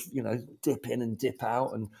to sort of, dip in and dip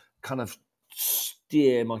out and kind of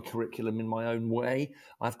steer my curriculum in my own way.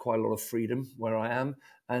 I have quite a lot of freedom where I am,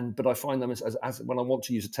 but I find them as when I want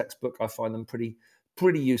to use a textbook, I find them pretty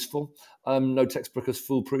useful. No textbook is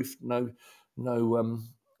foolproof. No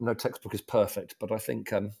textbook is perfect, but I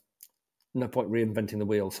think no point reinventing the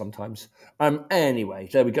wheel sometimes. Anyway,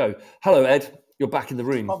 there we go. Hello, Ed. You're back in the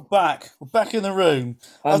room. I'm back. We're back in the room.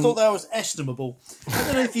 I thought that was estimable. I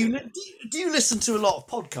don't know if you do you listen to a lot of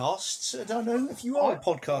podcasts. I don't know if you are a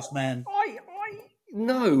podcast man.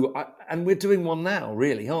 No, and we're doing one now,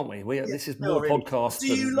 really, aren't we? Yeah, This is no, more really. podcast Do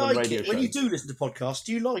you than like radio it when you show. do listen to podcasts?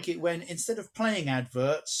 Do you like it when instead of playing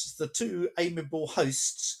adverts, the two amiable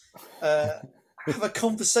hosts have a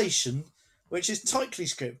conversation which is tightly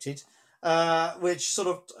scripted, which sort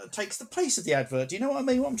of takes the place of the advert? Do you know what I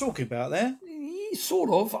mean? What I'm talking about there? Sort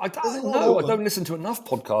of. There's a lot No, of I don't them. listen to enough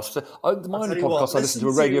podcasts. My I'll only tell you what. podcast I listen Listen to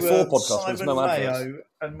a Radio to 4 podcast when there's Simon no adverts. Mayo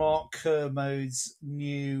and Mark Kermode's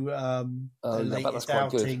new their I bet that's latest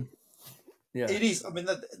quite good. outing. Yeah. It is. I mean,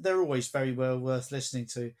 they're always very well worth listening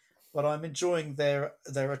to, but I'm enjoying their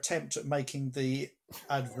attempt at making the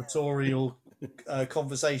advertorial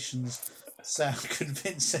conversations sound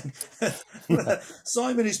convincing.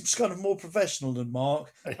 Simon is kind of more professional than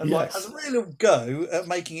Mark, and like has Yes. a real go at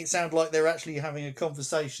making it sound like they're actually having a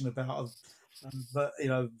conversation about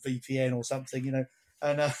VPN or something,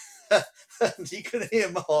 and. And you can hear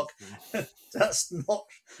Mark that's not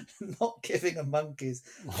giving a monkeys,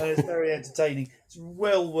 and it's very entertaining. It's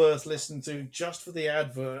well worth listening to just for the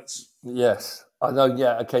adverts. Yes. I know.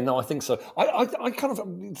 Yeah. Okay. No, I think so. I kind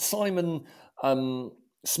of Simon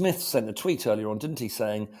Smith sent a tweet earlier on, didn't he,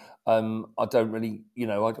 saying I don't really,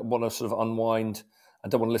 I want to sort of unwind. I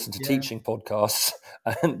don't want to listen to Yeah, teaching podcasts,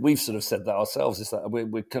 and we've sort of said that ourselves. Is that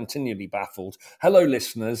we're continually baffled. Hello,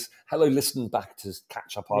 listeners. Hello, listen back to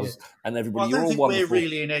catch up yeah. us and everybody. Well, I You're don't all think we're wonderful.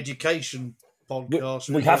 really an education podcast,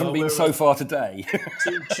 We really, haven't are we? been We're so far today.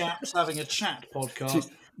 two chaps having a chat podcast.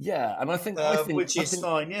 Yeah, and Which I is think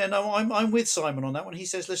fine. Yeah, no, I'm with Simon on that one. He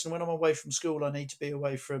says, "Listen, when I'm away from school, I need to be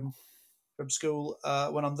away from school.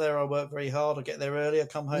 When I'm there, I work very hard. I get there early. I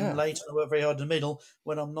come home yeah. late. I work very hard in the middle.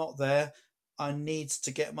 When I'm not there, I need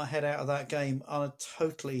to get my head out of that game. And I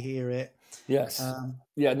totally hear it. Yes. Um,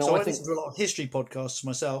 Yeah, no, so I I think listen to a lot of history podcasts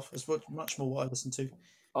myself. It's much more what I listen to.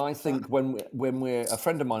 I Uh, think when we're a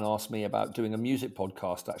friend of mine asked me about doing a music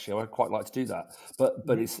podcast. Actually, I'd quite like to do that, but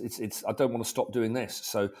mhm. it's I don't want to stop doing this,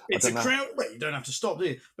 so I It's a don't know. crowd. Well, you don't have to stop, do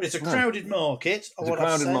you? But it's a No, crowded market. it's a What I've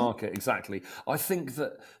crowded said. market. Exactly. I think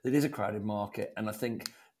that it is a crowded market, and I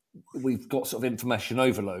think we've got sort of information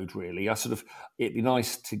overload. Really, it'd be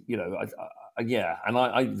nice to yeah,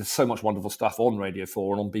 and there's so much wonderful stuff on Radio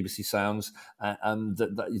 4 and on BBC Sounds, and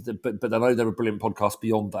but I know there are brilliant podcasts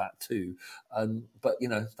beyond that too. But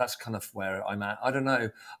that's kind of where I'm at. I don't know.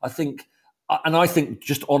 I think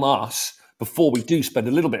just on us before we do spend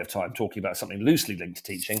a little bit of time talking about something loosely linked to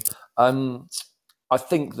teaching. I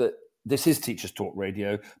think that this is Teachers Talk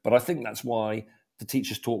Radio, but I think that's why the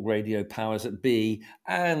Teachers Talk Radio powers that be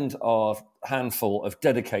and our handful of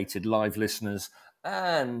dedicated live listeners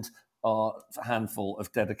and our handful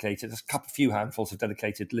of dedicated, few handfuls of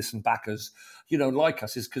dedicated listen backers, like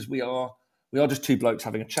us, is because we are just two blokes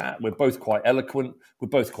having a chat. We're both quite eloquent. We're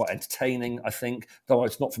both quite entertaining, I think, though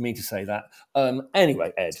it's not for me to say that.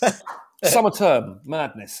 Anyway, Ed, summer term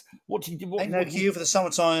madness. What do you do? Ain't no cue for the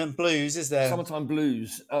summertime blues, is there? Summertime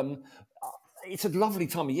blues. It's a lovely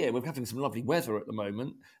time of year. We're having some lovely weather at the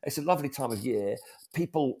moment. It's a lovely time of year.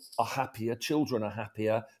 People are happier. Children are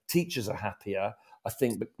happier. Teachers are happier. I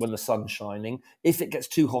think when the sun's shining. If it gets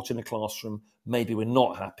too hot in a classroom, maybe we're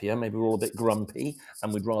not happier. Maybe we're all a bit grumpy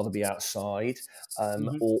and we'd rather be outside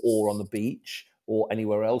Mhm. or on the beach or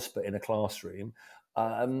anywhere else but in a classroom.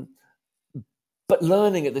 But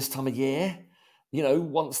learning at this time of year,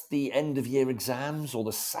 once the end of year exams or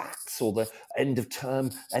the SATs or the end of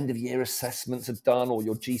term, end of year assessments are done, or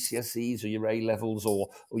your GCSEs or your A levels or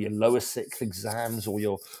your lower sixth exams or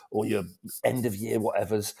your end of year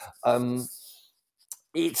whatevers,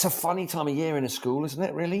 it's a funny time of year in a school, isn't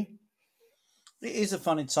it? Really? It is a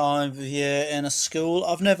funny time of year in a school.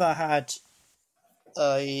 I've never had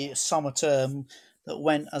a summer term that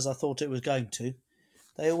went as I thought it was going to.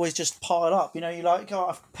 They always just pile up. You're like, oh,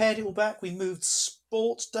 I've pared it all back. We moved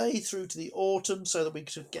sports day through to the autumn so that we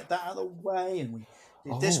could get that out of the way, and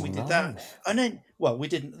we did this and Oh, we did that. nice. And then, well, we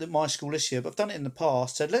didn't at my school this year, but I've done it in the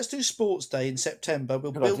past. Said, let's do sports day in September.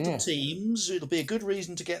 We'll Good build the idea. teams. It'll be a good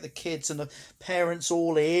reason to get the kids and the parents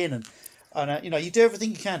all in, and you do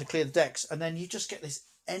everything you can to clear the decks, and then you just get this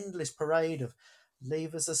endless parade of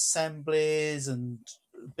leavers assemblies and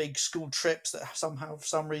big school trips that somehow for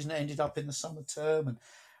some reason ended up in the summer term,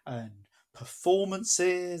 and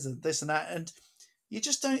performances and this and that, and you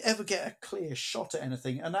just don't ever get a clear shot at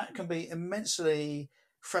anything, and that can be immensely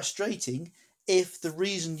frustrating if the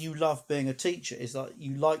reason you love being a teacher is that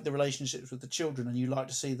you like the relationships with the children and you like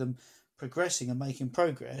to see them progressing and making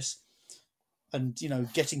progress and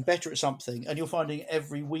getting better at something, and you're finding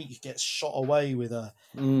every week gets shot away with a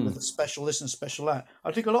special this and special that.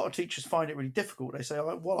 I think a lot of teachers find it really difficult. They say,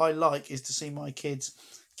 what I like is to see my kids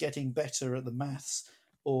getting better at the maths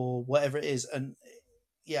or whatever it is, and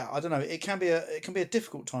yeah, I don't know. It can be a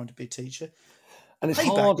difficult time to be a teacher. And it's Payback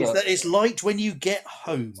is harder. that it's light when you get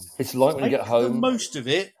home. It's like when you Make get the home. most of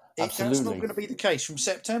it. That's not Absolutely. going to be the case from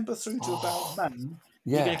September through to about Oh, May.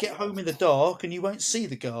 You're going yeah. to get home in the dark and you won't see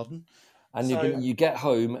the garden. And So you get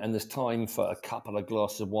home and there's time for a couple of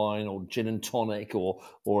glasses of wine or gin and tonic or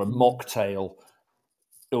a mm, mocktail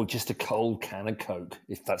or just a cold can of Coke,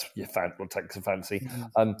 if that's what takes a fancy.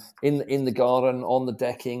 mm. In the garden, on the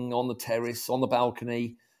decking, on the terrace, on the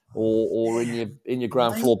balcony, or Yeah, in your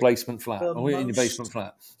ground floor make basement flat, the or in your basement most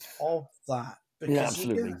flat. of that Yeah, because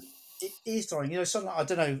absolutely. it is dying. Something I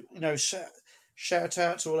don't know. Shout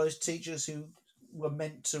out to all those teachers who were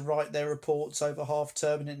meant to write their reports over half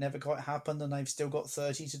term and it never quite happened, and they've still got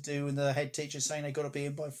 30 to do, and the head teacher saying they've got to be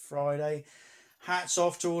in by Friday. Hats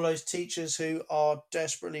off to all those teachers who are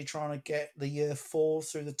desperately trying to get the year four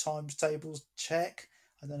through the times tables check.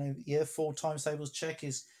 I don't know, year four times tables check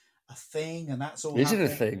is a thing, and that's all Is it a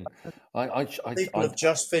happening. thing? People have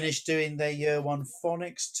just finished doing their year one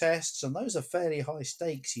phonics tests, and those are fairly high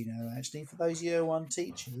stakes, actually, for those year one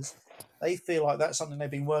teachers. They feel like that's something they've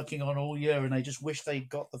been working on all year, and they just wish they'd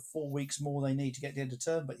got the 4 weeks more they need to get to the end of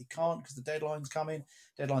term, but you can't because the deadline's coming,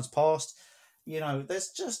 deadline's passed. There's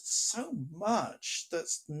just so much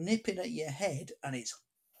that's nipping at your head, and it's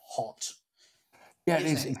hot, Yeah, it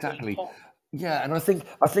isn't is it? It's exactly. hot. Yeah, and I think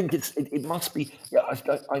it must be. Yeah,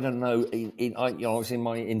 I don't know. I was in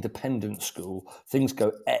my independent school. Things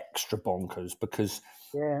go extra bonkers because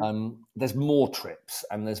Yeah. there's more trips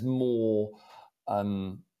and there's more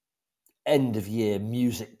um, end of year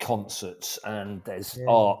music concerts and there's Yeah.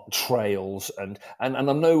 art trails and I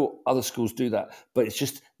know other schools do that, but it's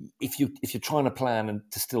just if you're trying to plan and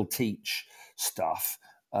to still teach stuff,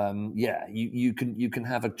 yeah, you can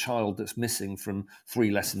have a child that's missing from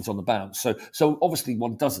 3 lessons on the bounce. So obviously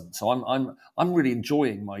one doesn't. So I'm really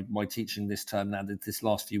enjoying my teaching this term now. This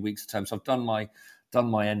last few weeks of term. So I've done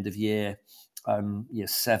my end of year year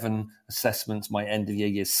 7 assessments, my end of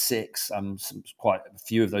year 6. Quite a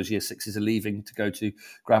few of those year 6s are leaving to go to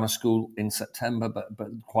grammar school in September, but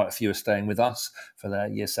quite a few are staying with us for their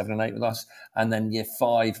year 7 and 8 with us. And then year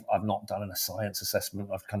 5, I've not done a science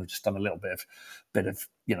assessment. I've kind of just done a little bit of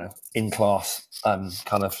in class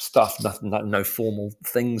kind of stuff, nothing, no formal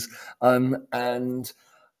things, and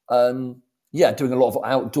yeah, doing a lot of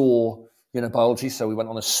outdoor biology. So we went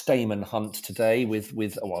on a stamen hunt today with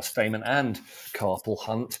stamen and carpal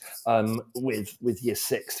hunt with year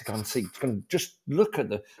 6 to kind of see, to kind of just look at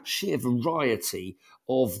the sheer variety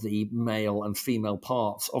of the male and female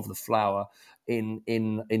parts of the flower in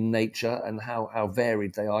nature and how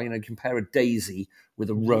varied they are. Compare a daisy with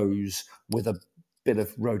a Mhm. rose with a bit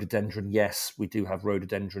of rhododendron. Yes, we do have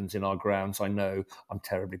rhododendrons in our grounds. I know I'm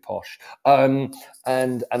terribly posh, and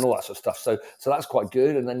all that sort of stuff. So that's quite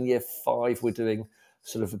good. And then year 5, we're doing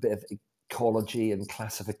sort of a bit of ecology and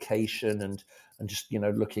classification and just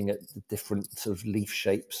looking at the different sort of leaf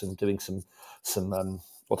shapes and doing some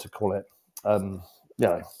what to call it. Um, you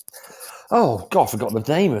know, oh God, I forgot the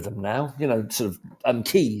name of them now. Sort of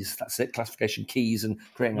keys. That's it, classification keys, and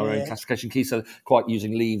creating our own Yeah. classification keys. So quite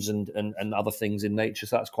using leaves and other things in nature.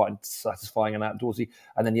 So that's quite satisfying and outdoorsy.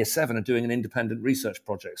 And then year 7 are doing an independent research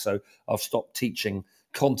project. So I've stopped teaching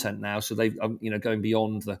content now. So they going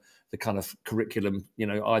beyond the kind of curriculum.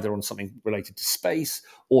 Either on something related to space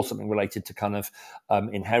or something related to kind of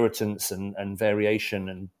inheritance and variation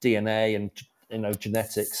and DNA and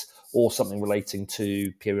genetics, or something relating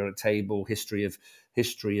to periodic table, history of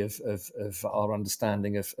our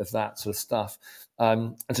understanding of that sort of stuff.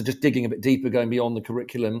 And so just digging a bit deeper, going beyond the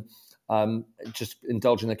curriculum, just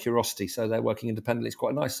indulging their curiosity. So they're working independently. It's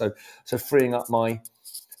quite nice. So freeing up my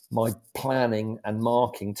planning and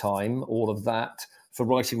marking time, all of that for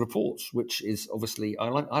writing reports, which is obviously I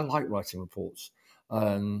like writing reports. I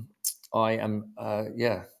am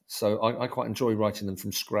yeah. So I quite enjoy writing them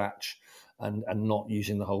from scratch and not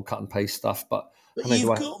using the whole cut and paste stuff. But But how many do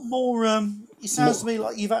you've I? got more. It sounds to More, me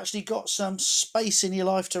like you've actually got some space in your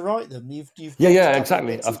life to write them. You've yeah, got a yeah, couple of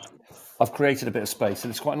exactly. bits. I've created a bit of space, and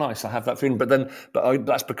it's quite nice. I have that feeling, but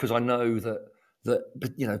that's because I know that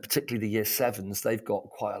particularly the year 7s, they've got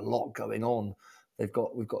quite a lot going on. We've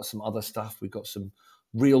got some other stuff. We've got some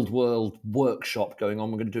real world workshop going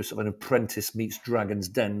on. We're going to do sort of an apprentice meets Dragon's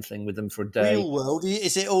Den thing with them for a day. Real world,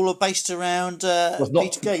 is it all based around Well, it's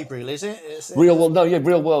Peter not Gabriel? Is it? Is it real world. No, yeah,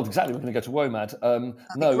 real world. Exactly. We're going to go to WOMAD. that'd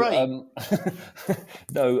be No, great.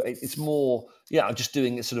 no. It's more. Yeah, I'm just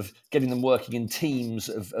doing it, sort of getting them working in teams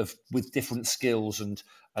of with different skills and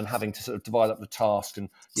having to sort of divide up the task and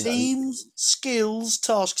Teams, skills,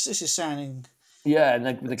 tasks. This is sounding. Yeah, and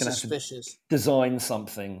they're going to have to Suspicious. design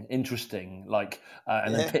something interesting, like,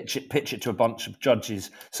 and then Yeah. pitch it to a bunch of judges.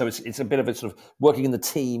 So it's a bit of a sort of working in the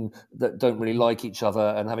team that don't really like each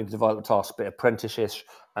other and having to divide the task, a bit apprentice-ish.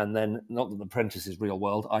 And then, not that the apprentice is real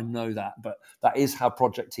world, I know that, but that is how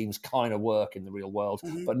project teams kind of work in the real world,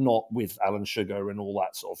 Mm-hmm. but not with Alan Sugar and all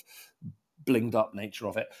that sort of blinged up nature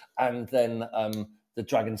of it. And then the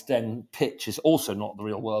Dragon's Den pitch is also not the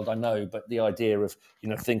real world, I know, but the idea of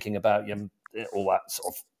thinking about all that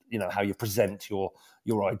sort of how you present your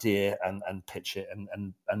idea and pitch it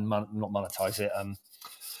and not monetize it and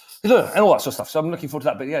all that sort of stuff. So I'm looking forward to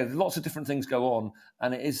that. But yeah, lots of different things go on,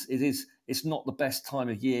 and it's not the best time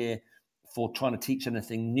of year for trying to teach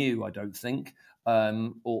anything new, I don't think,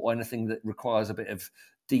 or anything that requires a bit of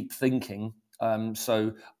deep thinking.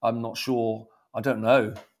 So I'm not sure. I don't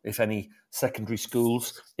know if any secondary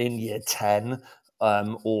schools in year 10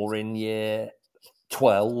 or in year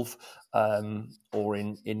 12 or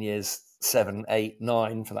in years 7, 8,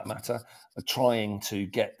 9 for that matter, are trying to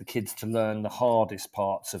get the kids to learn the hardest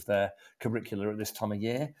parts of their curricula at this time of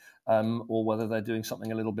year, or whether they're doing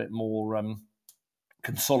something a little bit more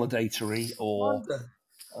consolidatory, or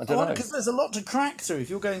I I don't wonder know. because there's a lot to crack through. If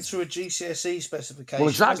you're going through a GCSE Well, specification,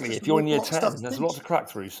 exactly. there's If you're in not a year lot of stuff 10, to there's a think. lot to crack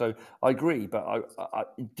through. So I agree, but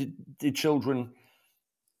did children,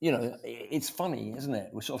 it's funny, isn't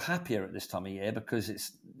it? We're sort of happier at this time of year because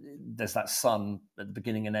there's that sun at the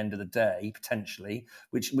beginning and end of the day, potentially,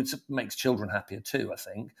 which makes children happier too, I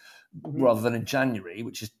think, rather than in January,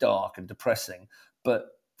 which is dark and depressing. But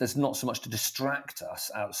there's not so much to distract us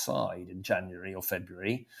outside in January or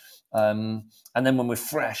February. And then when we're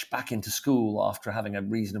fresh back into school after having a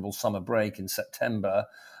reasonable summer break in September,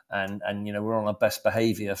 and we're on our best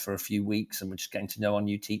behaviour for a few weeks, and we're just getting to know our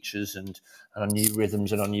new teachers and our new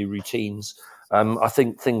rhythms and our new routines. I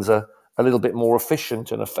think things are a little bit more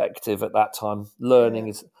efficient and effective at that time. Learning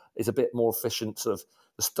is a bit more efficient, sort of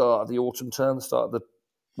the start of the autumn term, the start of the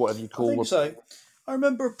whatever you I call think the. so. I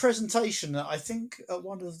remember a presentation that I think at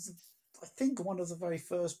one of the very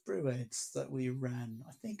first brewheads that we ran.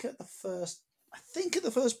 I think at the first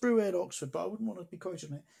brewhead Oxford, but I wouldn't want to be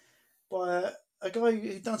quoting it by a guy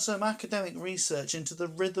who'd done some academic research into the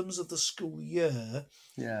rhythms of the school year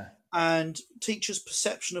Yeah. and teachers'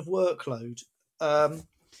 perception of workload. Um,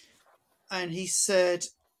 and he said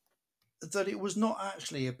that it was not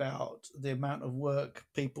actually about the amount of work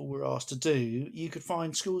people were asked to do. You could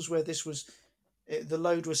find schools where the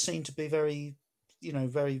load was seen to be very,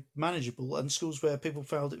 very manageable, and schools where people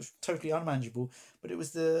felt it was totally unmanageable. But it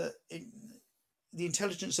was the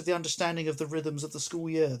intelligence of the understanding of the rhythms of the school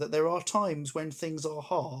year, that there are times when things are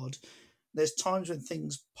hard, there's times when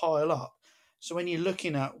things pile up. So when you're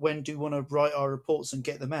looking at when do we want to write our reports and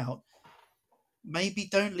get them out, maybe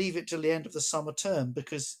don't leave it till the end of the summer term,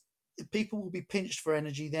 because people will be pinched for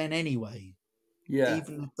energy then anyway, Yeah.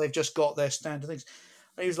 even if they've just got their standard things.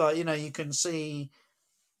 And he was like, you can see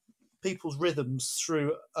people's rhythms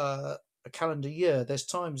through a calendar year. There's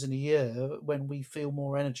times in a year when we feel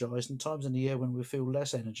more energized and times in a year when we feel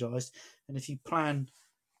less energized. And if you plan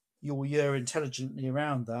your year intelligently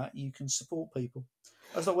around that, you can support people.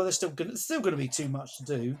 I was like, well, there's still going to be too much to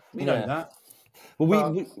do. We know Yeah. that.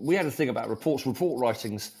 Well, But we had a thing about reports. Report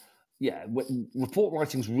writing's, yeah, report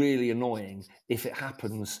writing's really annoying if it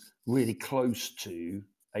happens really close to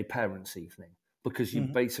a parents' evening, because you're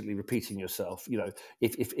mhm, basically repeating yourself. yes,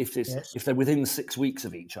 if they're within 6 weeks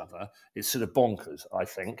of each other, it's sort of bonkers, I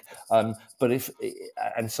think. But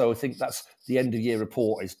and so I think that's the end of year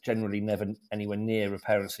report is generally never anywhere near a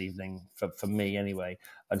parents' evening for me anyway,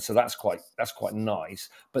 and so that's quite nice.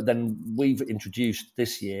 But then we've introduced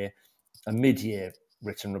this year a mid-year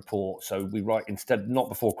written report. So we write instead, not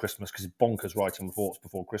before Christmas, because it's bonkers writing reports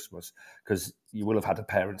before Christmas, because you will have had a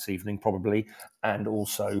parents' evening probably, and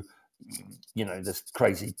also there's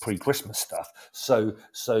crazy pre-Christmas stuff. So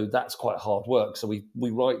that's quite hard work. So we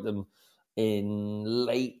write them in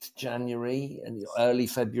late January and early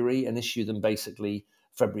February and issue them basically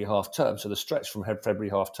February half term. So the stretch from February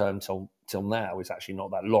half term till now is actually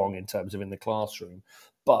not that long in terms of in the classroom,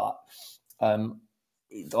 but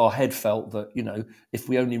our head felt that if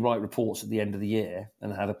we only write reports at the end of the year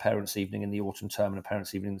and have a parents' evening in the autumn term and a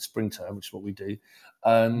parents' evening in the spring term, which is what we do,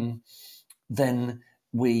 then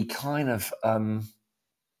we kind of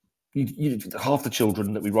half the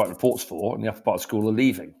children that we write reports for in the upper part of school are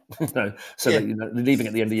leaving, so that they're leaving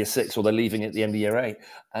at the end of year 6 or they're leaving at the end of year 8,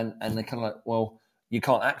 and they're kind of like, well, you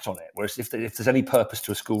can't act on it. Whereas if there's any purpose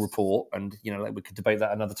to a school report, and we could debate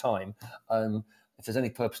that another time, if there's any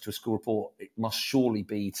purpose to a school report, it must surely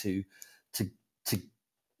be to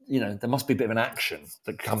there must be a bit of an action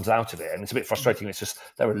that comes out of it, and it's a bit frustrating. It's just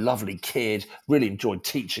they're a lovely kid. Really enjoyed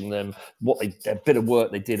teaching them a bit of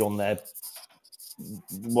work they did on their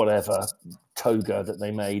whatever toga that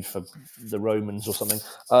they made for the Romans or something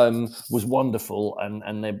was wonderful,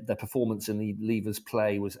 and their performance in the Leavers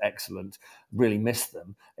play was excellent. Really missed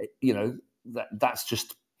them. That's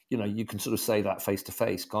just you can sort of say that face to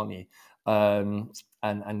face, can't you?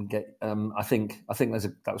 And get. I think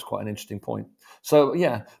that was quite an interesting point. So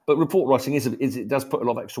yeah, but report writing it does put a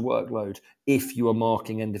lot of extra workload if you are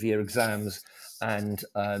marking end of year exams and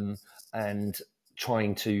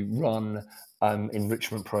trying to run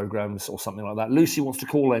enrichment programs or something like that. Lucy wants to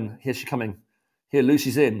call in. Here's she coming. Here,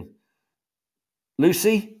 Lucy's in.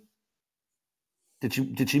 Lucy,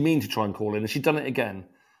 did she mean to try and call in? Has she done it again?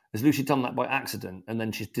 Has Lucy done that by accident and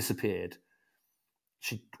then she's disappeared?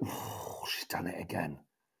 She's done it again.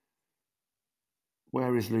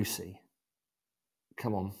 Where is Lucy?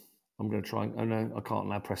 Come on. I'm going to try. Oh no, I can't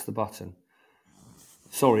now press the button.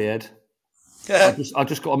 Sorry, Ed. I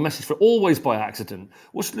just got a message for always by accident.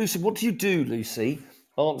 What's Lucy? What do you do, Lucy?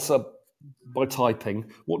 Answer by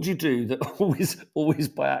typing. What do you do that always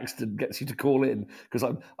by accident gets you to call in? Because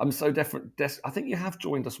I'm so different. I think you have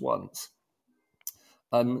joined us once.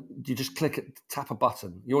 You just tap a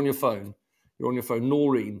button. You're on your phone.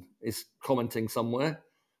 Noreen is commenting somewhere.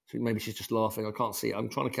 So maybe she's just laughing. I can't see it. I'm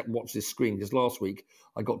trying to watch this screen because last week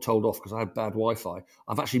I got told off because I had bad Wi-Fi.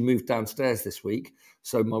 I've actually moved downstairs this week,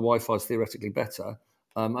 so my Wi-Fi is theoretically better.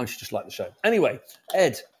 I should just like the show. Anyway,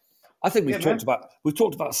 Ed, I think we've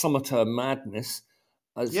talked about summer term madness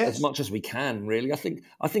as much as we can. Really, I think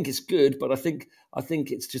it's good, but I think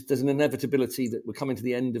it's just there's an inevitability that we're coming to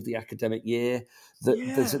the end of the academic year. That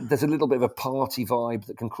there's a little bit of a party vibe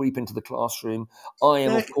that can creep into the classroom. I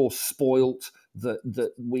am, of course, spoilt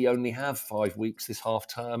that we only have 5 weeks this half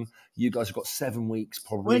term. You guys have got 7 weeks,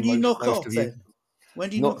 probably. When do you knock off then? When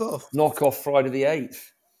do you knock off? Knock off Friday the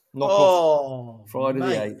 8th. Friday the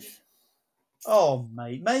 8th. Oh,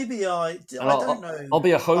 mate, maybe I don't know. I'll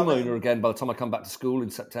be a homeowner again by the time I come back to school in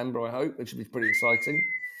September, I hope. It should be pretty exciting.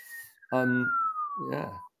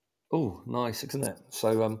 Yeah. Oh, nice, isn't it?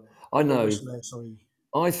 So I know.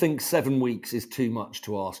 I think 7 weeks is too much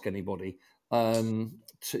to ask anybody.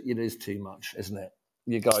 It is too much, isn't it?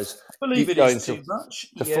 You guys believe it is too much.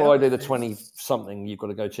 The Friday the 20-something you've got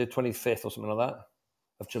to go to, 25th or something like that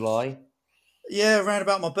of July. Yeah, around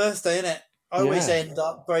about my birthday, innit? I always end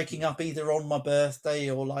up breaking up either on my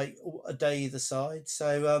birthday or like a day either side.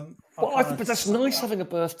 So, but that's nice having a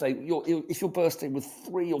birthday. If your birthday was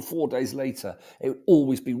 3 or 4 days later, it would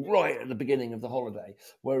always be right at the beginning of the holiday.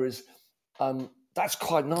 Whereas that's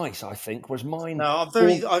quite nice, I think. Whereas mine, no,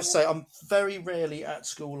 I'm very rarely at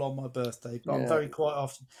school on my birthday, but I'm very quite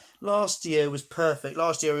often. Last year was perfect.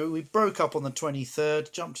 Last year we broke up on the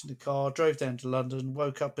 23rd, jumped in the car, drove down to London,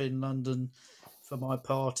 woke up in London for my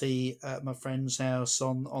party at my friend's house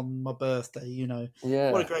on my birthday.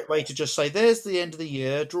 What a great way to just say, there's the end of the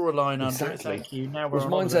year, draw a line under it, thank you. Now we're on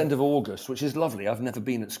mine's end of August, which is lovely. I've never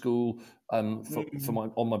been at school on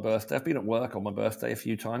my birthday. I've been at work on my birthday a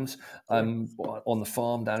few times, on the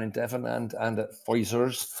farm down in Devon and at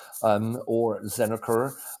Foyzers or at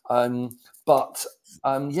Zenneker. But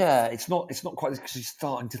it's not quite because you're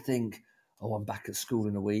starting to think, oh, I'm back at school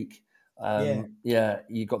in a week.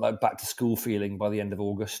 You got that back to school feeling by the end of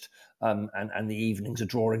August, and the evenings are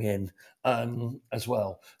drawing in as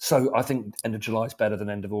well. So I think end of July is better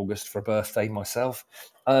than end of August for a birthday myself.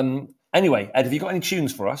 Anyway, Ed, have you got any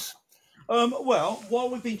tunes for us? Well, while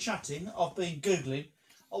we've been chatting, I've been Googling.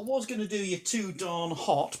 I was going to do you Too Darn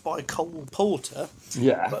Hot by Cole Porter.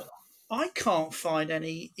 Yeah. But I can't find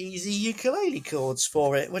any easy ukulele chords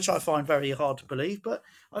for it, which I find very hard to believe, but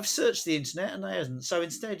I've searched the internet and there isn't. So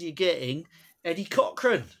instead you're getting Eddie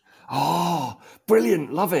Cochran. Oh,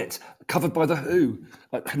 brilliant. Love it. Covered by The Who,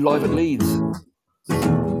 live at Leeds.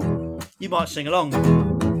 You might sing along.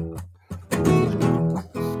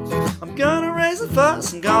 I'm gonna raise a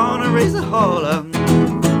fuss, I'm gonna raise a holler.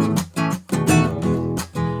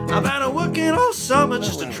 I've been working all summer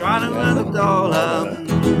just to try to earn a dollar.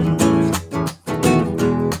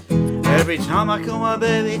 Every time I call my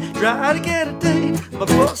baby, try to get a date. My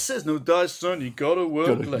boss says, no dice, son, you gotta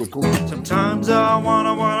work late. Sometimes I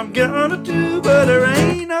wanna what I'm gonna do, but there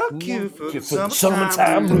ain't no cure for the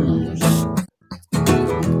summertime blues.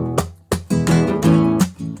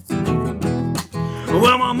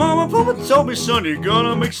 Well, my mama and papa told me, son, you're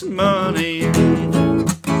gonna make some money.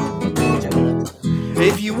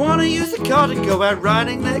 If you wanna use the car to go out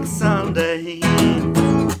riding next Sunday.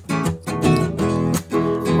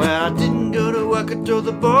 Well, I didn't go to work work. I told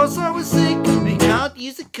the boss I was sick. We can't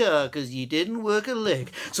use the car because you didn't work a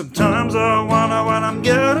lick. Sometimes I wonder what I'm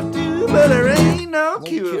gonna do, but there ain't no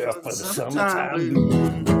cure for the summertime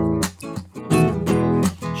blues.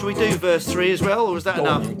 Shall we do verse 3 as well, or is that Go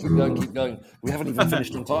enough? on, keep going. We haven't even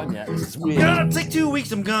finished on time yet. This is I'm weird. gonna take 2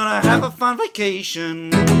 weeks, I'm gonna have a fun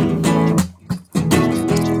vacation.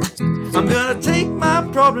 I'm gonna take my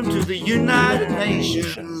problem to the United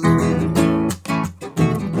Nations.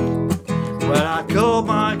 Well, I called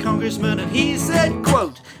my congressman and he said,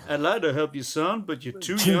 quote, I'd like to help you, son, but you're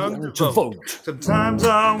too young to vote. Sometimes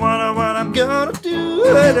I wonder what I'm gonna do,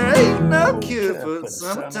 and there ain't no cure for the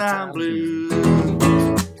summertime blues.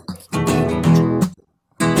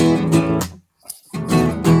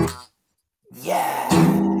 Yeah.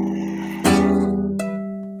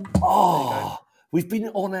 Oh, we've been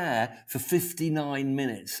on air for 59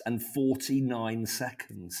 minutes and 49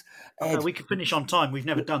 seconds. Ed, We could finish on time. We've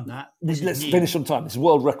never done that. let's finish on time. It's a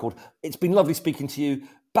world record. It's been lovely speaking to you.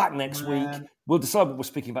 Back next week. We'll decide what we're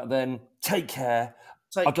speaking about then. Take care.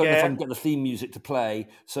 I don't know if I can get the theme music to play,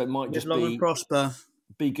 so it might just long and prosper.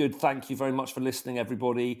 Be good. Thank you very much for listening,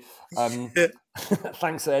 everybody.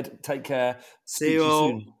 Thanks, Ed. Take care. See you all.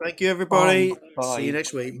 Soon. Thank you, everybody. Bye. See you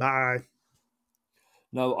next week. Bye.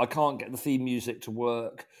 No, I can't get the theme music to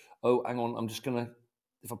work. Oh, hang on. I'm just going to...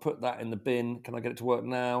 If I put that in the bin, can I get it to work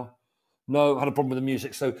now? No, I had a problem with the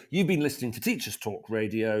music. So you've been listening to Teachers Talk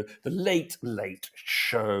Radio, the Late Late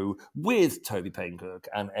Show with Toby Payne-Cook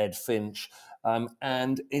and Ed Finch.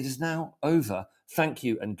 And it is now over. Thank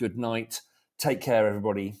you and good night. Take care,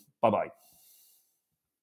 everybody. Bye-bye.